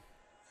him.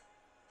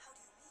 How do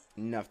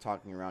you mean? Enough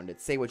talking around it.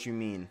 Say what you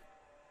mean.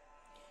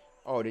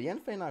 Oh, did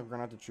Yanfei not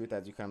ground out the truth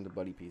as you cut him to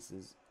bloody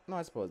pieces? No,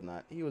 I suppose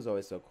not. He was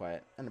always so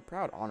quiet, and a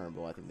proud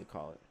honorable, I think they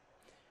call it.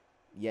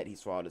 Yet he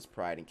swallowed his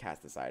pride and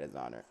cast aside his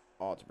honor,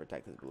 all to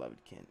protect his beloved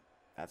kin.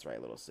 That's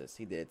right, little sis.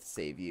 He did it to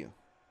save you.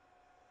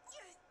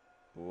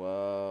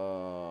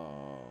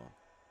 Whoa.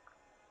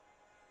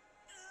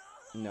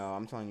 No,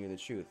 I'm telling you the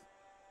truth,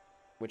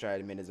 which I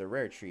admit is a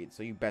rare treat,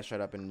 so you best shut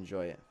up and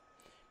enjoy it.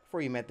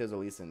 Before you met those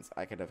Alicents,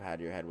 I could have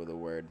had your head with a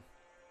word.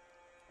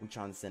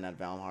 Uchan Sin at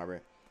Valm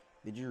Harbor.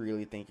 Did you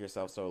really think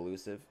yourself so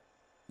elusive?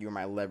 You were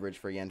my leverage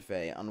for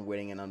Yanfei,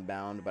 unwitting and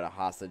unbound, but a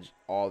hostage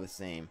all the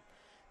same.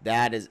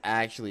 That is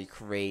actually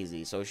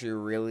crazy. So she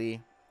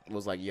really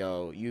was like,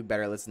 yo, you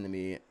better listen to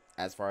me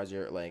as far as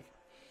your, like,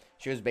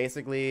 she was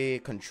basically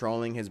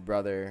controlling his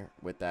brother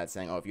with that,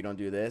 saying, oh, if you don't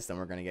do this, then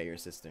we're going to get your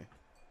sister.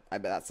 I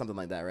bet that's something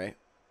like that, right?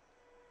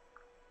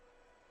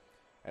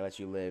 I let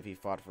you live. He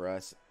fought for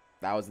us.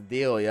 That was the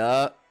deal,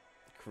 yup.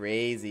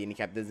 Crazy. And he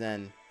kept his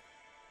end.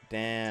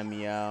 Damn,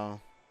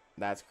 yo.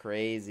 That's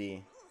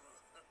crazy.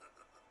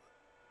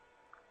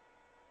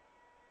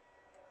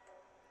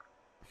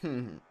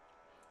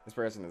 This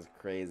person is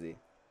crazy.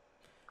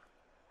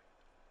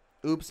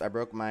 Oops, I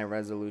broke my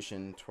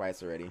resolution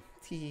twice already.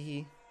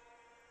 Tee.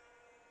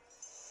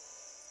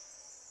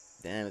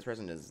 Damn, this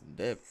person just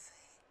dipped.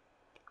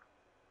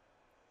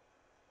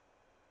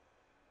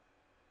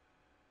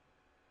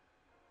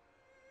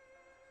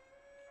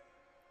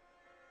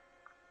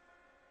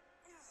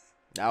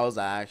 That was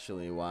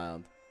actually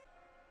wild.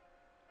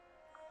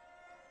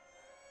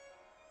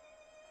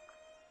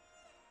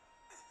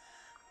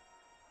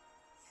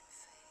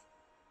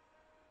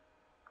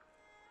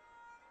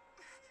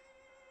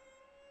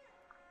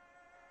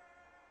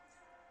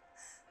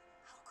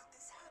 How could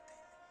this happen?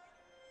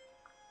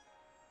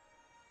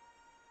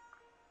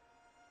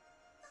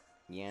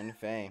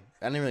 Yanfei.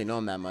 I didn't really know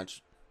him that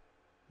much.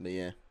 But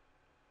yeah.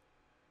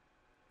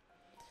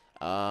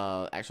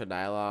 Extra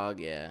dialogue,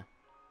 yeah.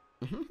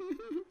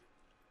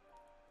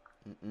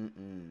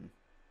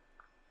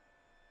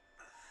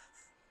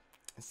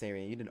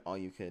 Saria, you did all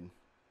you could.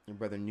 Your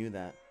brother knew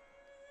that.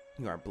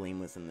 You are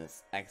blameless in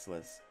this,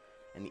 excellence,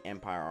 and the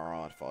Empire are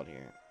all at fault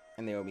here.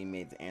 And they will be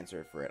made to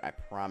answer for it, I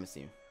promise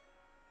you.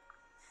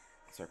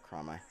 Sir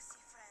Cromai, Mercy,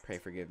 friend. pray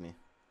forgive me.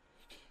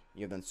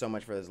 You have done so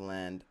much for this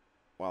land,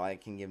 while I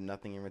can give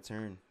nothing in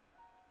return.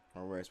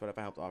 Or worse, what if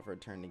I helped offer a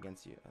turn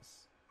against you?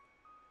 Us.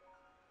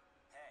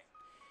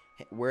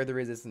 Hey. We're the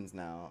resistance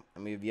now,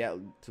 and we've yet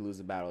to lose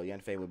a battle.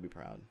 Yanfei would be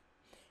proud.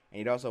 And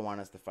he'd also want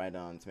us to fight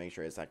on to make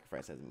sure his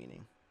sacrifice has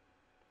meaning.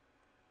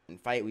 And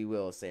fight we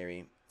will,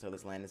 Sari, till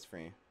this land is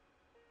free.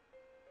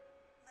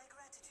 My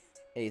gratitude.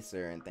 Hey,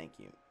 sir, and thank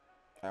you.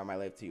 I owe my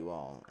life to you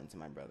all, and to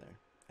my brother.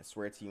 I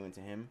swear to you and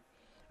to him,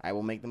 I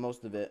will make the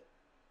most of it.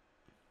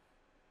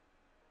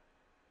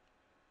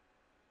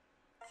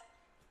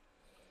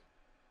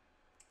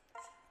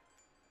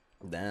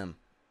 Damn,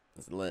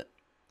 that's lit.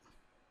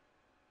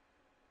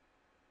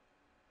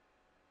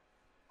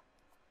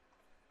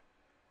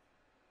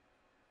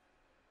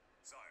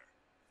 Sire.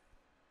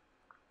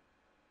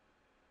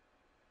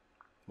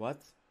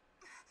 What?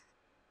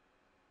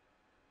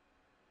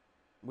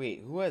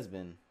 Wait, who has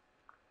been?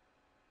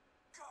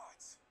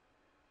 Gods.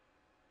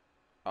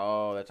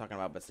 Oh, they're talking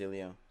about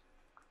Basilio.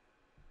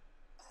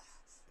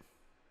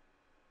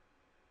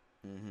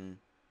 Mm-hmm.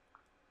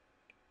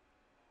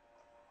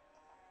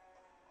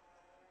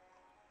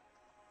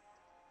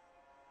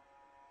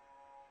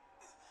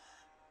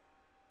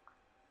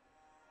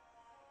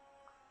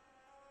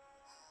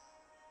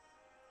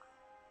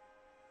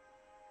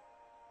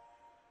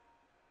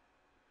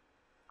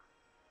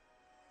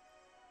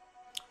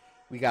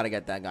 We gotta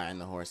get that guy on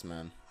the horse,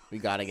 man. We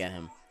gotta get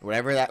him.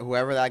 Whoever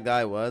that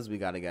guy was, we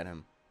gotta get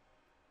him.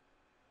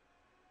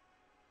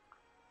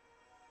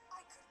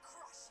 I could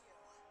crush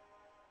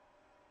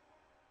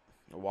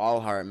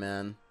Wall heart,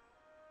 man.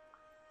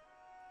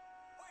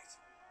 Wait.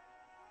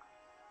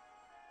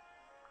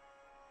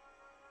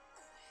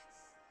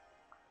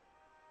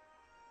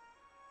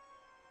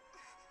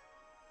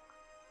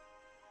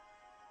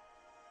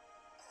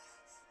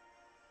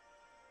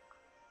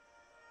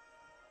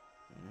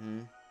 Mm-hmm.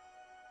 Right.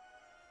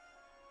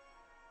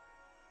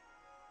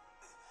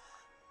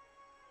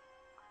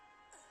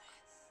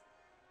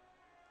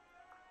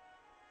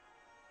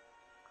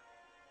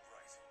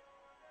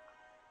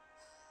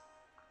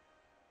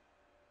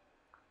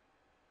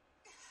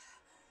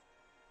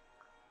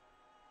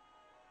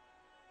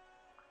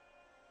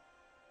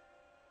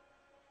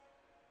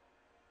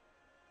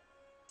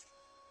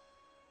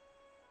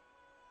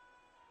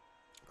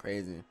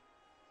 Crazy.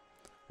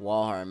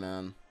 Wall heart,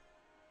 man.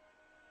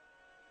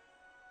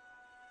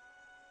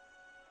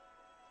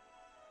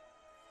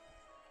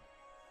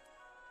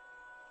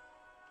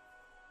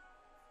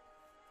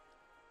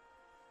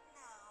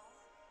 Now.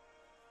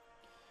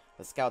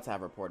 The scouts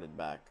have reported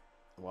back.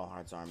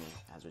 Walhart's army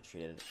has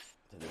retreated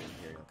to the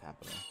Imperial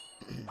capital.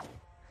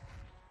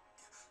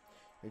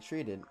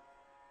 Retreated?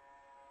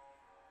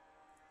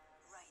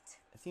 Right.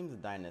 It seems the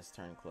Dynasts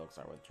turned cloaks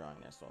are withdrawing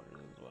their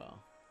soldiers as well.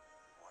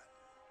 What?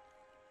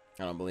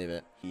 I don't believe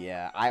it.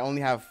 Yeah, I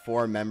only have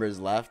 4 members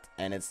left,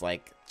 and it's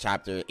like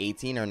chapter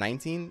 18 or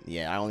 19.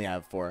 Yeah, I only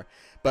have 4.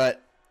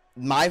 But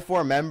my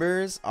 4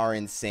 members are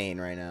insane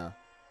right now.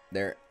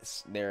 They're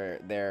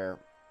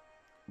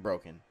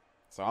broken.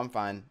 So I'm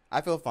fine. I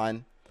feel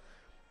fine.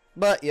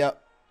 But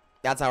yep,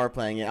 that's how we're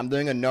playing it. I'm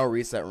doing a no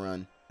reset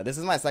run. This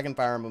is my second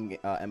Fire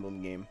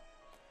Emblem game.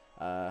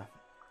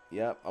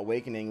 Yep,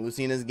 Awakening,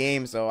 Lucina's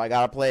game, so I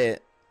gotta play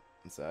it.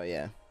 So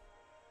yeah.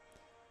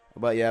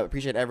 But yeah,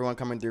 appreciate everyone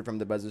coming through from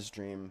the Buzzer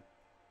stream.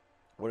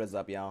 What is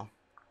up, y'all?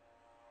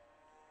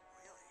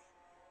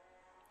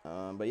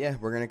 Really? But yeah,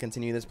 we're gonna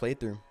continue this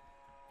playthrough.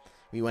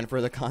 We went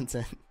for the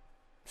content.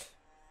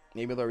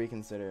 Maybe they'll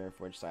reconsider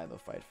for which side they'll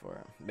fight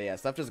for. But yeah,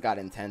 stuff just got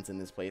intense in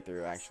this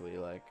playthrough. Actually,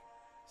 like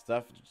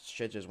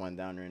shit just went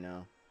down right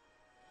now.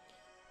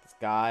 This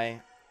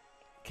guy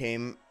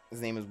came. His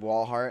name is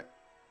Wallheart,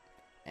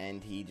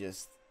 and he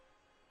just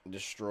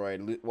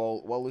destroyed.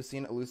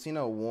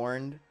 Lucina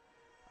warned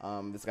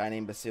this guy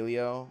named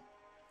Basilio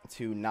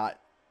to not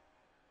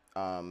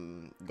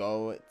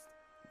go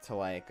to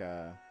like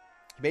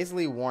he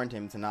basically warned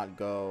him to not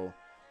go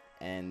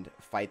and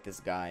fight this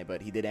guy,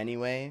 but he did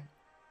anyway.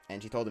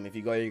 And she told him, if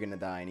you go, you're gonna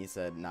die. And he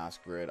said, nah,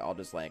 screw it. I'll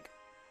just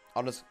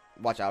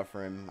watch out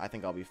for him. I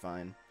think I'll be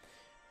fine.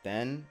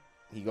 Then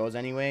he goes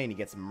anyway, and he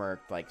gets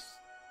murked. Like,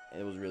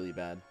 it was really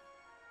bad.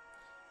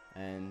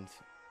 And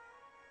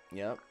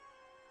yep,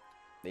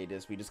 we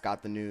just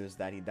got the news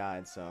that he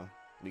died. So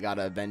we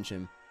gotta avenge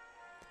him.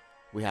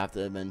 We have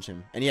to avenge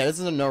him. And yeah, this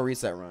is a no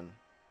reset run.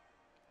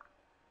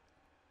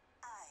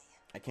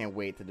 I can't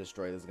wait to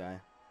destroy this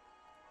guy.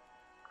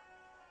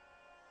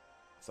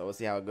 So we'll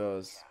see how it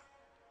goes.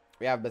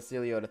 We have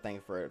Basilio to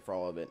thank for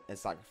all of it.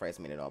 His sacrifice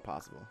made it all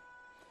possible.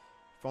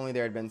 If only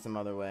there had been some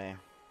other way.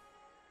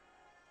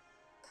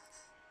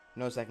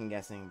 No second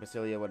guessing.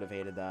 Basilio would have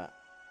hated that.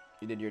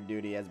 You did your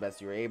duty as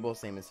best you were able,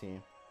 same as he.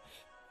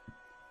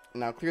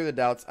 Now clear the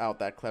doubts out,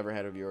 that clever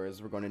head of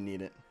yours. We're going to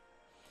need it.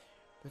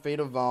 The fate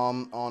of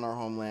Valm on our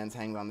homelands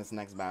hangs on this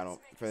next battle.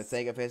 For the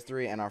sake of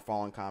history and our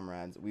fallen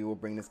comrades, we will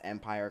bring this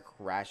empire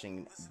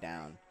crashing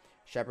down.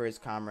 Shepherds,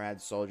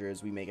 comrades,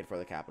 soldiers, we make it for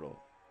the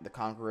capital. The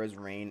Conqueror's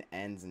reign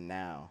ends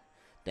now.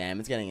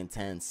 Damn, it's getting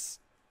intense.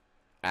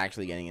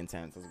 Actually getting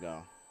intense. Let's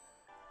go.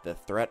 The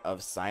threat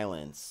of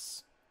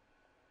silence.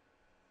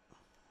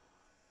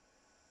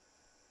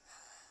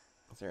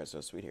 This air is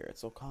so sweet here.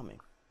 It's so calming.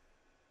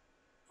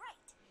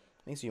 Right.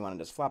 Makes you want to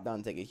just flop down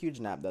and take a huge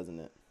nap, doesn't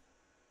it?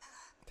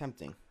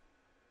 Tempting.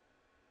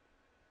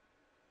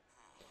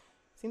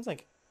 Seems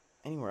like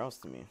anywhere else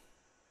to me.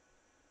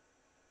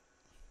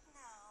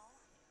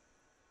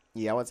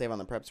 Yeah, I would save on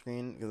the prep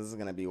screen because this is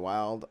gonna be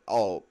wild.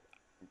 Oh,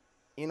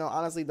 you know,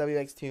 honestly,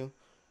 WX2,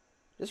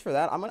 just for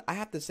that, I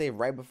have to save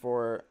right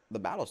before the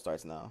battle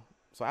starts now.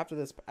 So after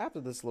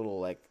this little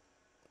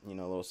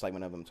little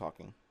segment of him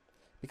talking,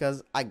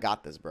 because I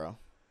got this, bro.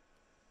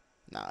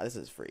 Nah, this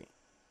is free.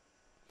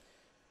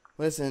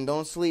 Listen,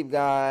 don't sleep,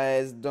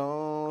 guys.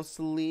 Don't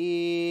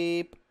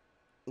sleep.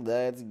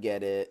 Let's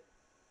get it.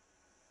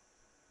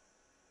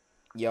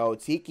 Yo,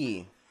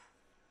 Tiki.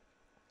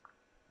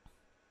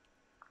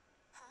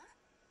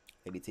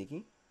 Lady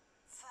Tiki?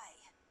 Fire.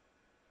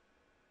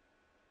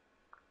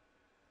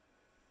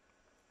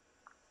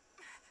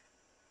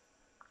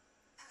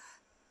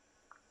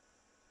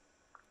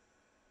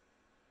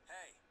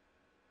 Hey.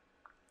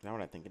 Is that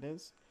what I think it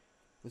is?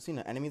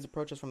 Lucina, enemies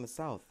approach us from the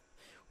south.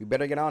 We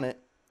better get on it,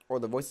 or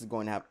the voice is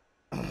going to have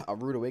a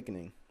rude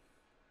awakening.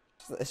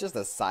 It's just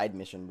a side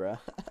mission, bruh.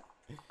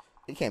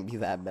 It can't be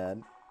that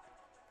bad.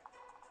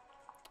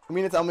 You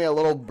mean to tell me a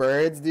little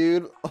birds,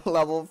 dude?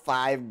 Level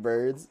 5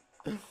 birds?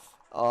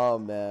 Oh,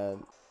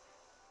 man.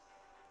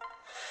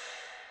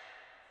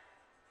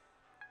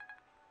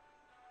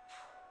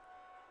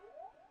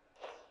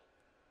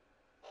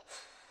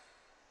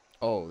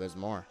 Oh, there's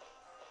more.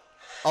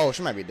 Oh,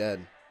 she might be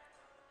dead.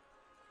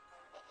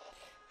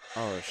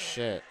 Oh,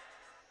 shit.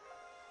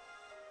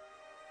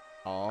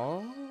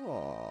 Oh,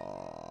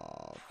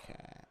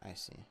 okay. I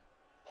see.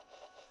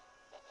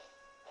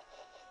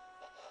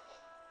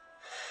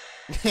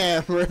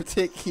 Damn, Rip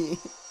Tiki.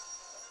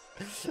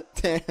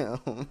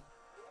 Damn.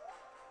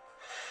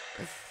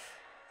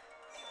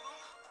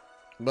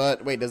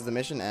 But wait, does the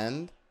mission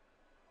end?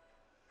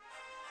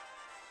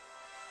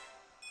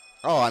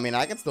 Oh, I mean,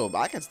 I can still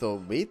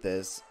beat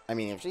this. I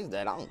mean, if she's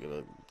dead, I don't give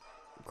a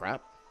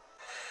crap.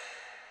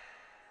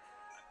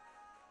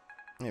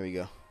 Here we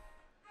go.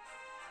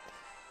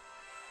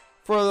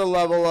 For the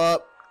level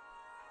up,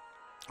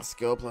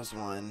 skill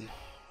 +1.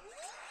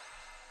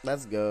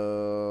 Let's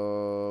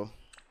go.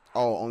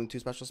 Oh, only 2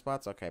 special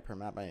spots? Okay, per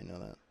map. I didn't know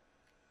that.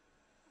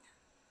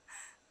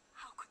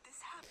 How could this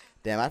happen?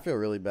 Damn, I feel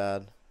really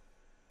bad.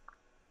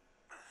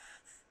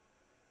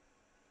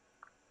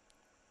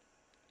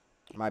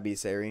 Might be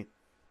Sari.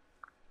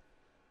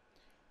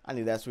 I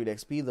need that sweet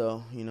XP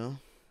though, you know.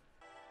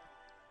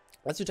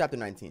 Let's do chapter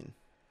 19.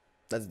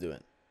 Let's do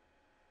it.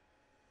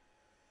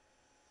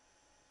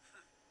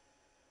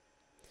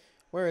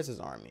 Where is his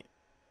army?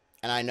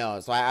 And I know,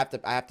 so I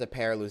have to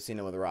pair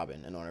Lucina with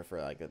Robin in order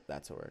for like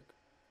that to work.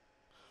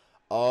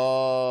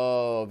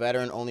 Oh,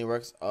 veteran only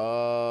works.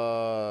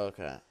 Oh,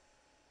 okay.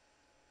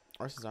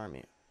 Where's his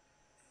army?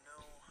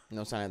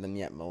 No sign of them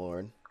yet, my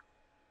lord.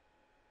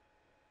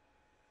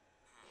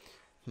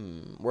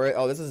 Where?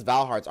 Oh, this is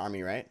Valhart's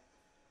army, right?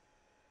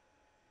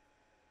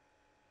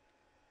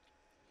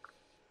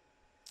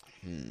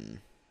 I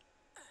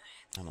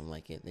don't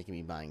like it. They can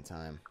be buying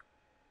time.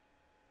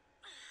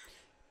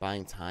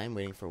 Buying time?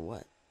 Waiting for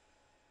what?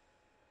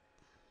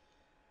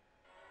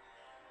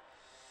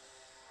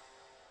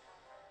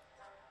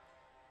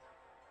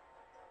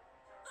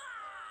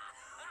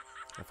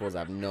 The fools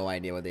have no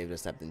idea what they've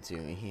just stepped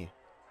into.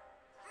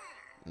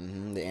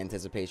 The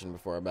anticipation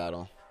before a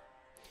battle.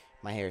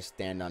 My hairs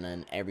stand on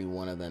end. Every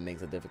one of them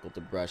makes it difficult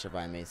to brush, if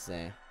I may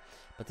say.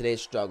 But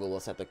today's struggle will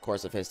set the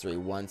course of history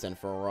once and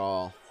for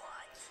all.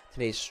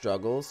 Today's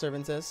struggle,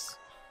 Cervantes?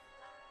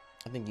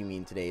 I think you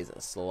mean today's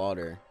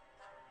slaughter.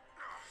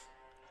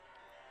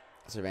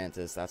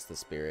 Cervantes, that's the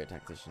spirit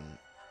tactician.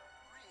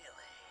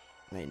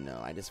 Really? Wait, no,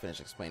 I just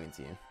finished explaining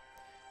to you.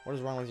 What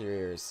is wrong with your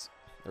ears?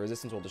 The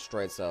resistance will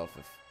destroy itself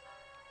if...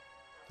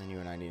 And you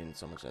and I needn't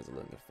so much as a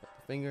little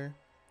finger.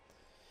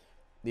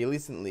 The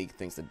Elysian League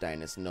thinks the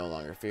Dynasts no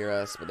longer fear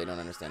us, but they don't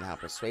understand how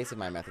persuasive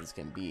my methods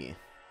can be.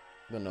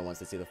 They'll know once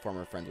they see the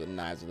former friends with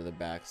knives over their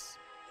backs.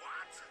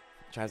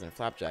 Chives and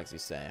flapjacks, you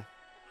say.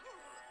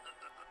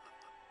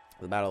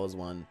 The battle was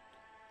won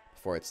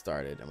before it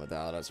started, and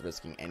without us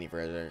risking any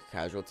further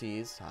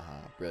casualties. Haha,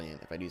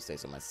 brilliant, if I do say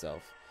so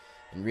myself.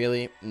 And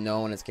really,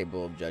 no one is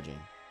capable of judging.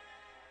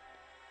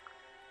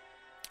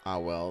 Ah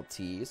well,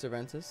 tea,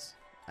 Cervantes.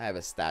 I have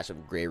a stash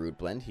of grey root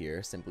blend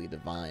here, simply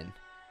divine.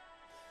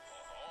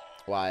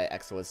 Why,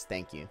 Excelsis,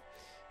 thank you.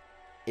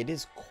 It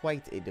is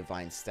quite a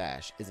divine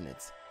stash, isn't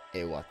it?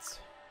 Eh what?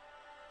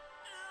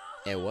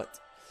 Eh what?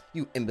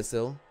 You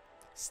imbecile.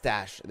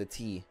 Stash the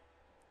tea.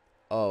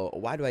 Oh,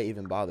 why do I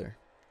even bother?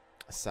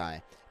 A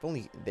sigh. If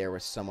only there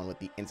was someone with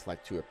the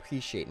intellect to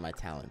appreciate my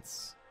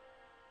talents.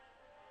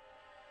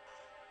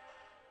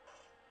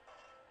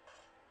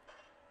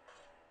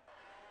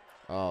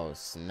 Oh,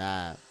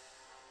 snap.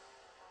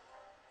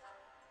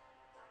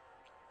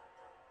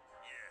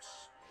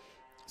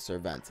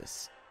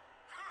 Cervantes.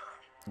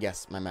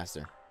 Yes, my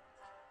master.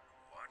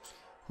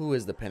 Who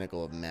is the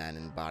pinnacle of man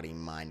in body,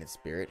 mind, and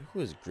spirit? Who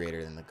is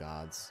greater than the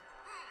gods?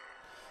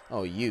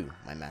 Oh, you,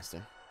 my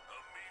master.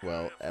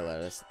 Well,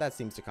 Elaris, that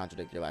seems to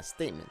contradict your last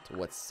statement.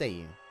 What say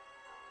you?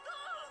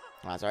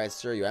 Oh, sorry, I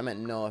assure you, I meant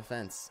no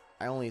offense.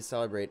 I only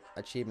celebrate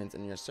achievements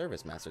in your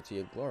service, master, to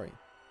your glory.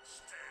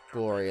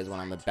 Glory is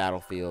when on the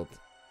battlefield.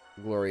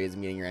 Glory is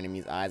meeting your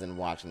enemy's eyes and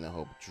watching the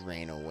hope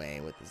drain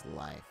away with his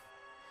life.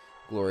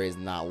 Glory is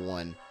not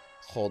one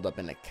holed up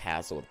in a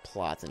castle with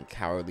plots and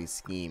cowardly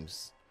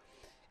schemes.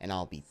 And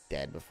I'll be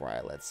dead before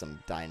I let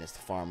some dynast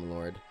farm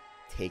lord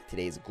take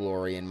today's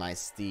glory in my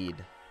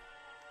stead.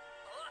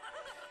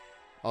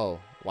 Oh,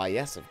 why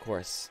yes, of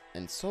course,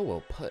 and so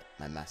well put,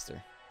 my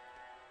master.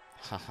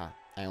 Haha,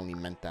 I only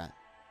meant that.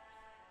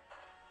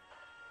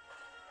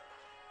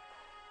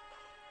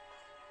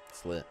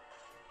 Slit.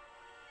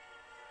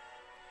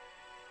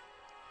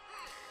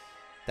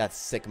 That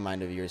sick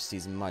mind of yours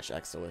sees much,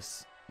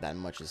 Excelsis. That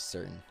much is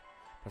certain.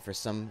 But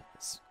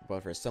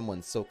for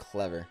someone so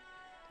clever,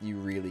 you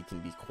really can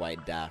be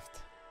quite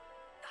daft.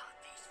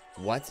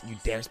 What? You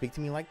dare speak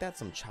to me like that?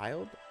 Some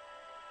child?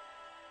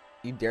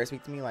 You dare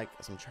speak to me like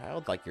some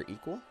child? Like you're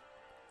equal?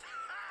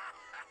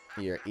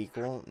 You're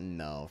equal?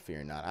 No,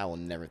 fear not. I will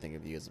never think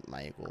of you as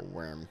my equal,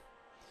 worm.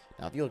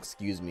 Now, if you'll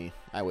excuse me,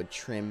 I would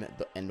trim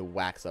and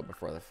wax up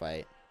before the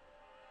fight.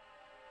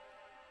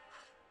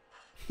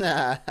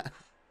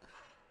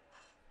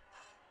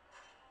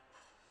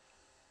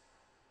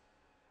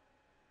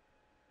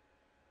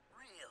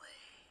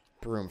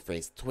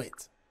 Broom-faced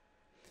twit.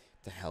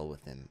 To hell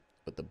with him,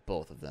 with the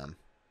both of them.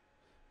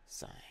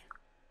 Sigh.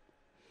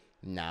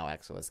 Now,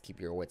 Exodus, keep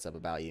your wits up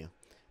about you.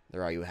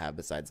 They're all you have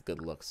besides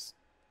good looks.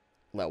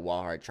 Let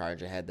Walhart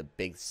charge ahead, the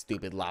big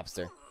stupid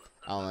lobster.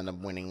 I'll end up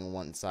winning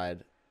one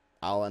side.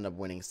 I'll end up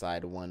winning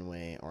side one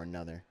way or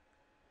another.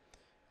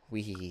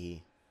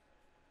 Wee.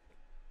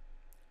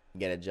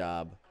 Get a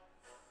job.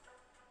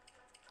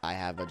 I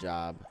have a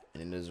job,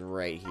 and it is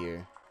right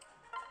here.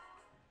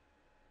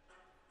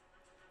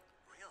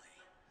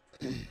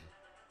 Really?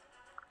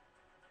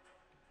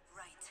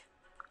 Right.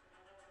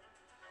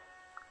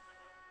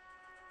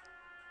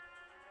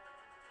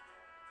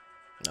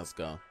 Let's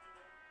go.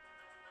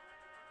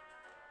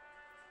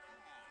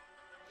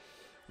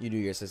 You do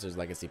your sister's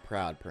legacy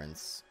proud,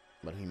 Prince,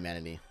 but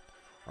humanity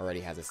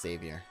already has a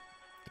savior.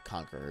 A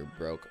conqueror who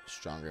broke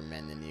stronger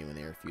men than you, and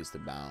they refused to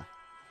bow.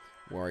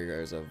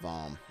 Warriors of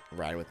Valm,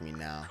 ride with me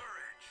now.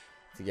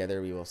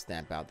 Together we will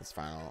stamp out this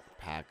final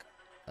pack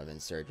of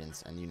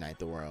insurgents and unite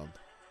the world.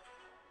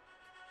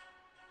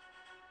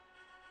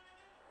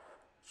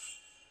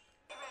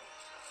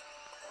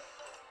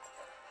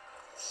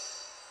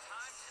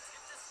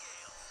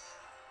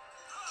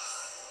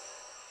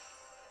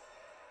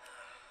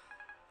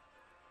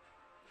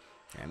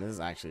 Man, this is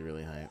actually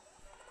really hype.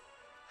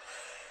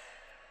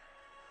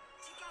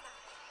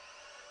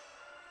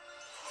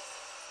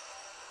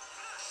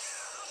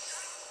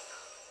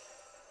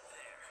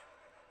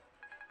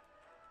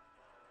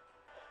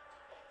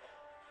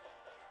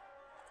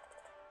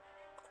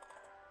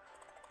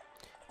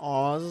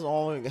 Oh, this is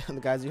all the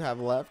guys you have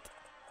left.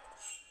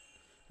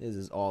 This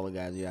is all the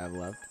guys you have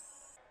left.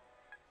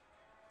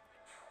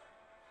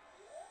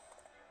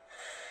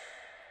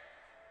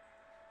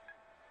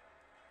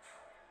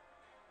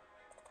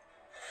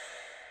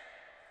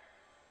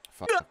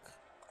 Fuck.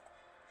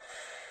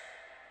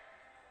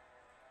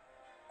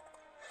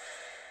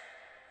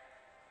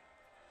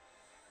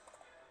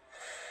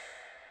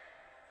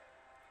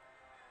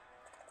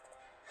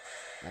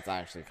 That's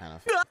actually kind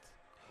of fucked.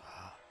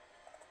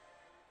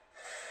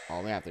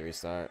 Oh, we have to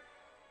restart.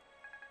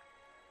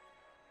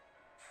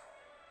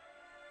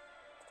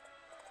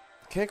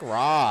 Kick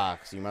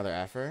rocks, you mother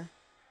effer.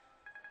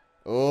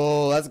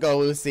 Oh, let's go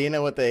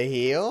Lucina with the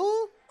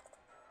heal.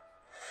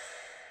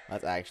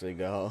 Let's actually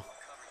go.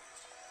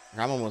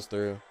 I'm almost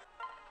through.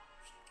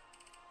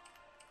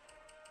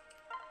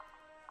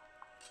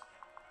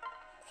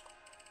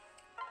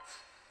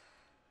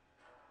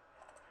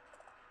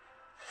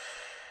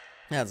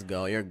 Let's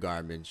go. You're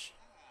garbage.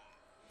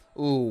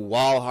 Ooh,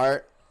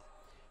 Walhart.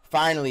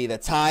 Finally, the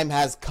time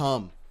has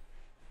come.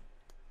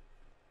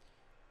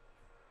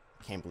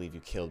 Can't believe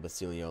you killed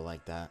Basilio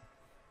like that.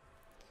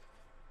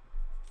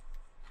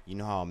 You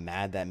know how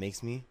mad that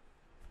makes me?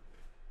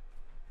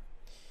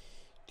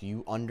 Do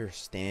you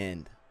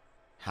understand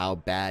how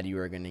bad you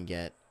are going to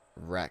get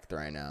wrecked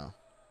right now?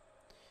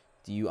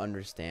 Do you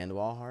understand,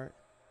 Walhart?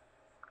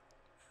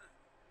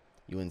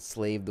 You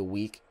enslave the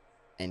weak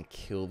and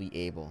kill the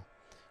able.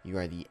 You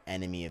are the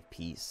enemy of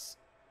peace.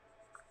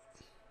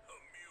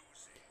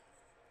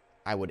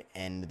 I would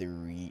end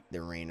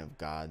the reign of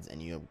gods,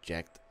 and you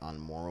object on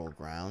moral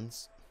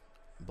grounds.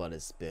 Blood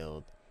is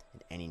spilled in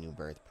any new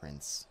birth,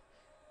 Prince,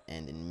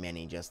 and in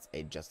many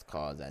a just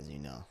cause, as you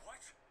know.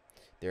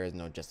 There is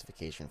no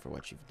justification for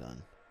what you've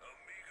done.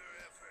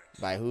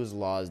 By whose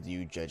laws do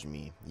you judge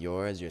me?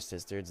 Yours, your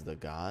sister's, the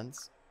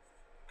gods?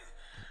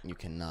 You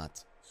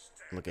cannot.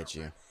 Look at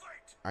you.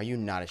 Are you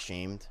not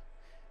ashamed?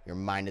 Your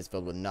mind is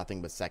filled with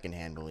nothing but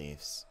second-hand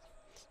beliefs.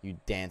 You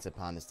dance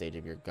upon the stage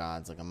of your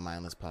gods like a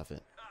mindless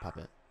puppet.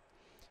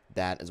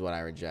 That is what I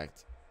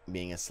reject.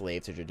 Being a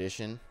slave to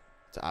tradition,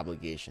 to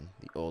obligation,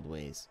 the old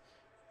ways.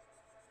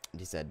 And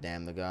he said,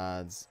 damn the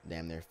gods,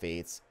 damn their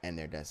fates, and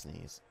their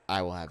destinies.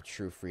 I will have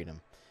true freedom.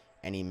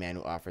 Any man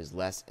who offers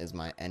less is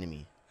my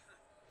enemy.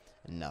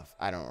 Enough.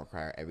 I don't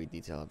require every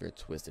detail of your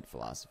twisted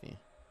philosophy.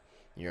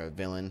 You're a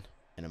villain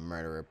and a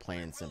murderer,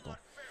 plain and simple.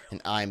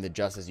 And I am the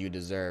justice you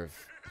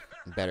deserve.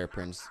 Better,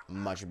 Prince.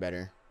 Much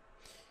better.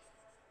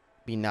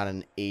 Be not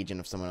an agent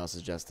of someone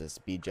else's justice.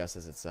 Be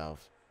justice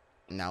itself.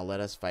 Now let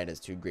us fight as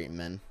two great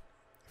men,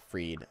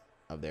 freed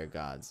of their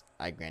gods.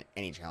 I grant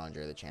any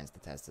challenger the chance to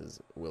test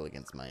his will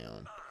against my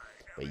own.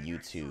 But you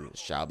too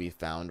shall be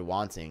found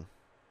wanting.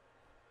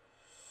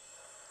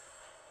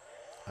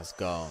 Let's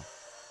go.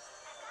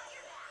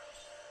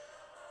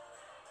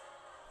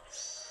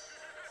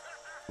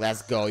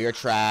 Let's go. You're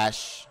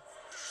trash.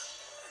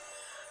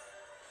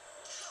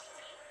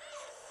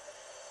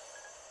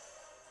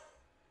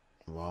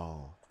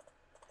 Whoa.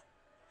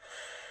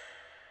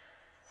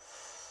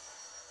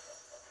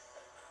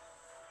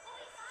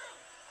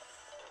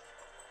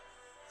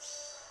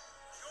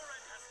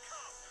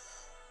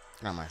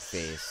 Get on my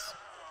face.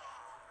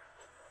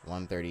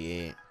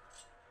 138.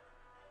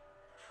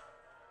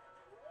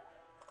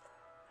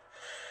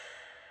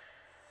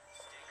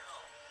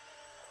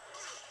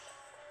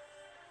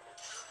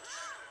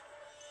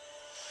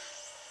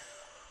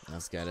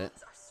 Let's get it.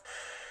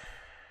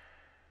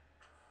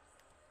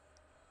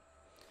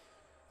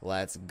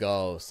 Let's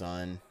go,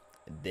 son.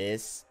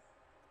 This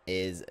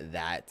is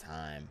that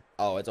time.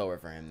 Oh, it's over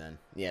for him then.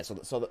 Yeah,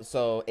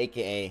 so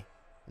AKA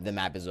the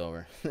map is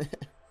over.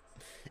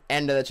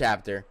 End of the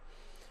chapter.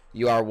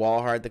 You are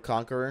Walhart the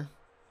Conqueror,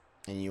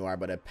 and you are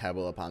but a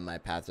pebble upon my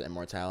path to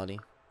immortality.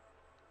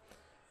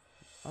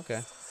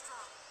 Okay.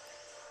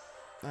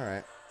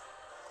 Alright.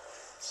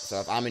 So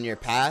if I'm in your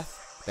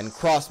path, then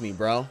cross me,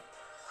 bro.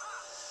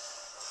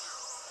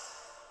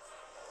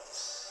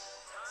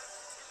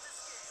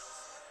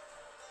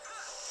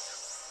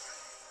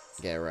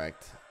 Get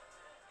wrecked.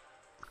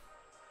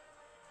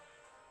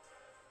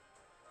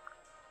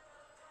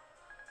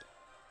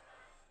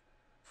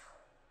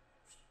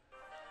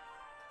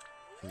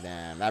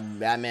 Damn,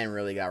 that man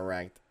really got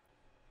wrecked.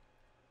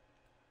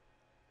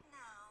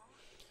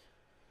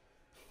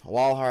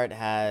 Walhart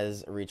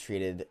has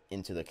retreated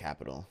into the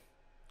capital.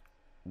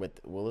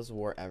 Will this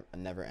war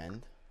never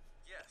end?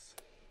 Yes.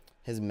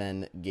 His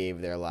men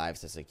gave their lives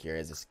to secure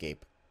his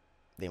escape.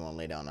 They won't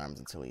lay down arms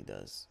until he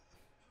does.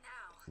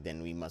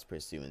 Then we must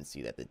pursue and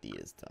see that the deed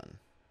is done.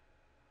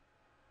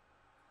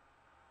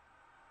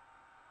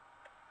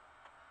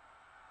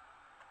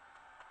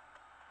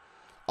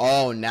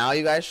 Oh, now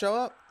you guys show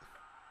up?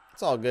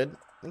 It's all good.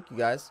 Thank you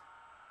guys.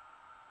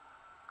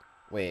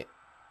 Wait.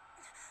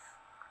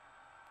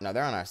 No,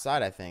 they're on our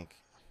side, I think.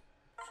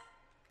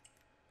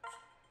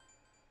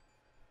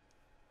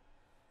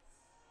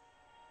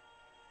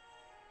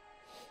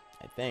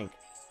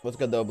 What's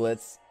good though,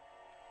 Blitz?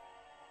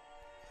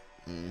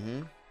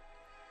 Mm-hmm.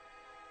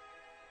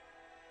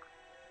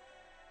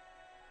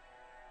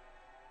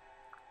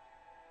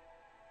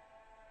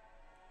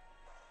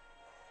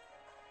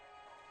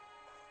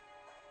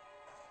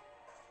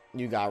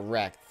 You got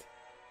wrecked.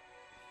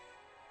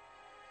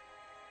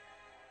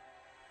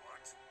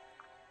 What?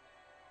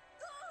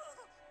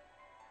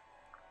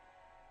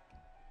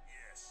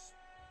 Yes.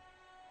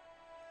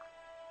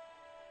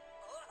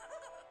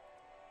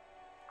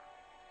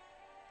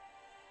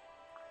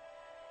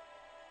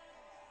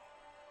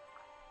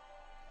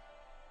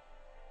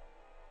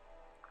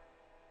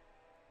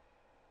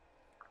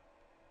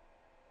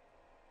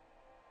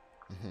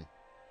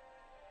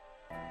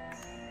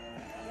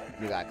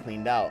 You got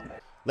cleaned out.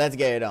 Let's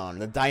get it on.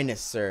 The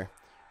Dynastir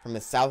from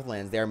the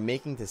Southlands. They are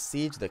making to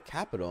siege the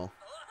capital.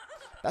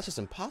 That's just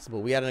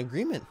impossible. We had an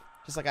agreement.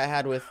 Just like I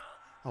had with...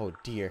 Oh,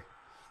 dear.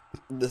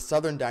 The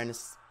Southern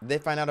Dynasty. They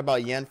find out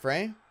about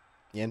Yanfei?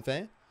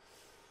 Yanfei?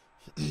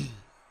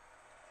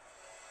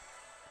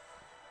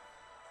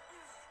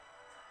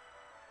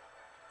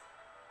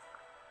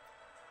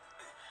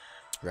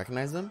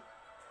 Recognize them?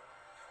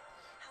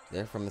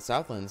 They're from the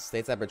Southlands.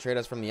 States that betrayed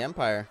us from the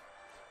Empire.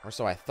 Or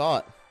so I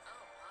thought.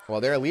 Well,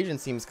 their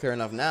allegiance seems clear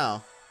enough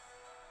now.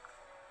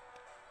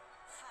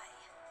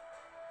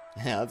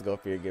 Yeah, let's go,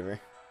 Feargiver.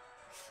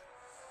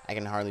 I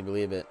can hardly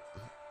believe it.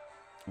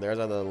 Theirs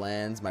are the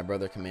lands my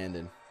brother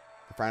commanded.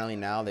 Finally,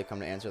 now they come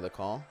to answer the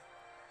call.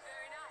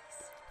 Very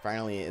nice.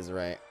 Finally is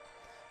right.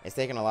 It's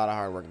taken a lot of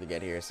hard work to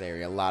get here,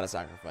 Sari. A lot of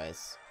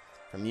sacrifice.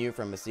 From you,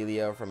 from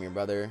Basilio, from your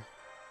brother.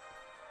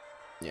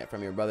 Yeah,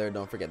 from your brother.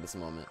 Don't forget this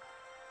moment.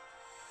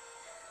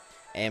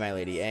 Hey, my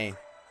lady, hey. Are you ready?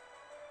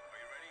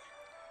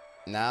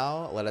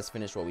 Now, let us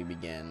finish what we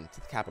began.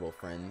 To the capital,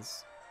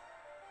 friends.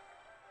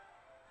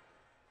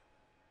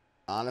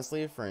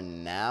 Honestly, for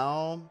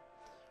now,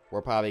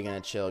 we're probably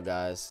going to chill,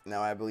 guys.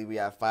 Now, I believe we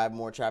have 5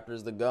 more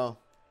chapters to go,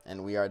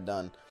 and we are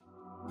done.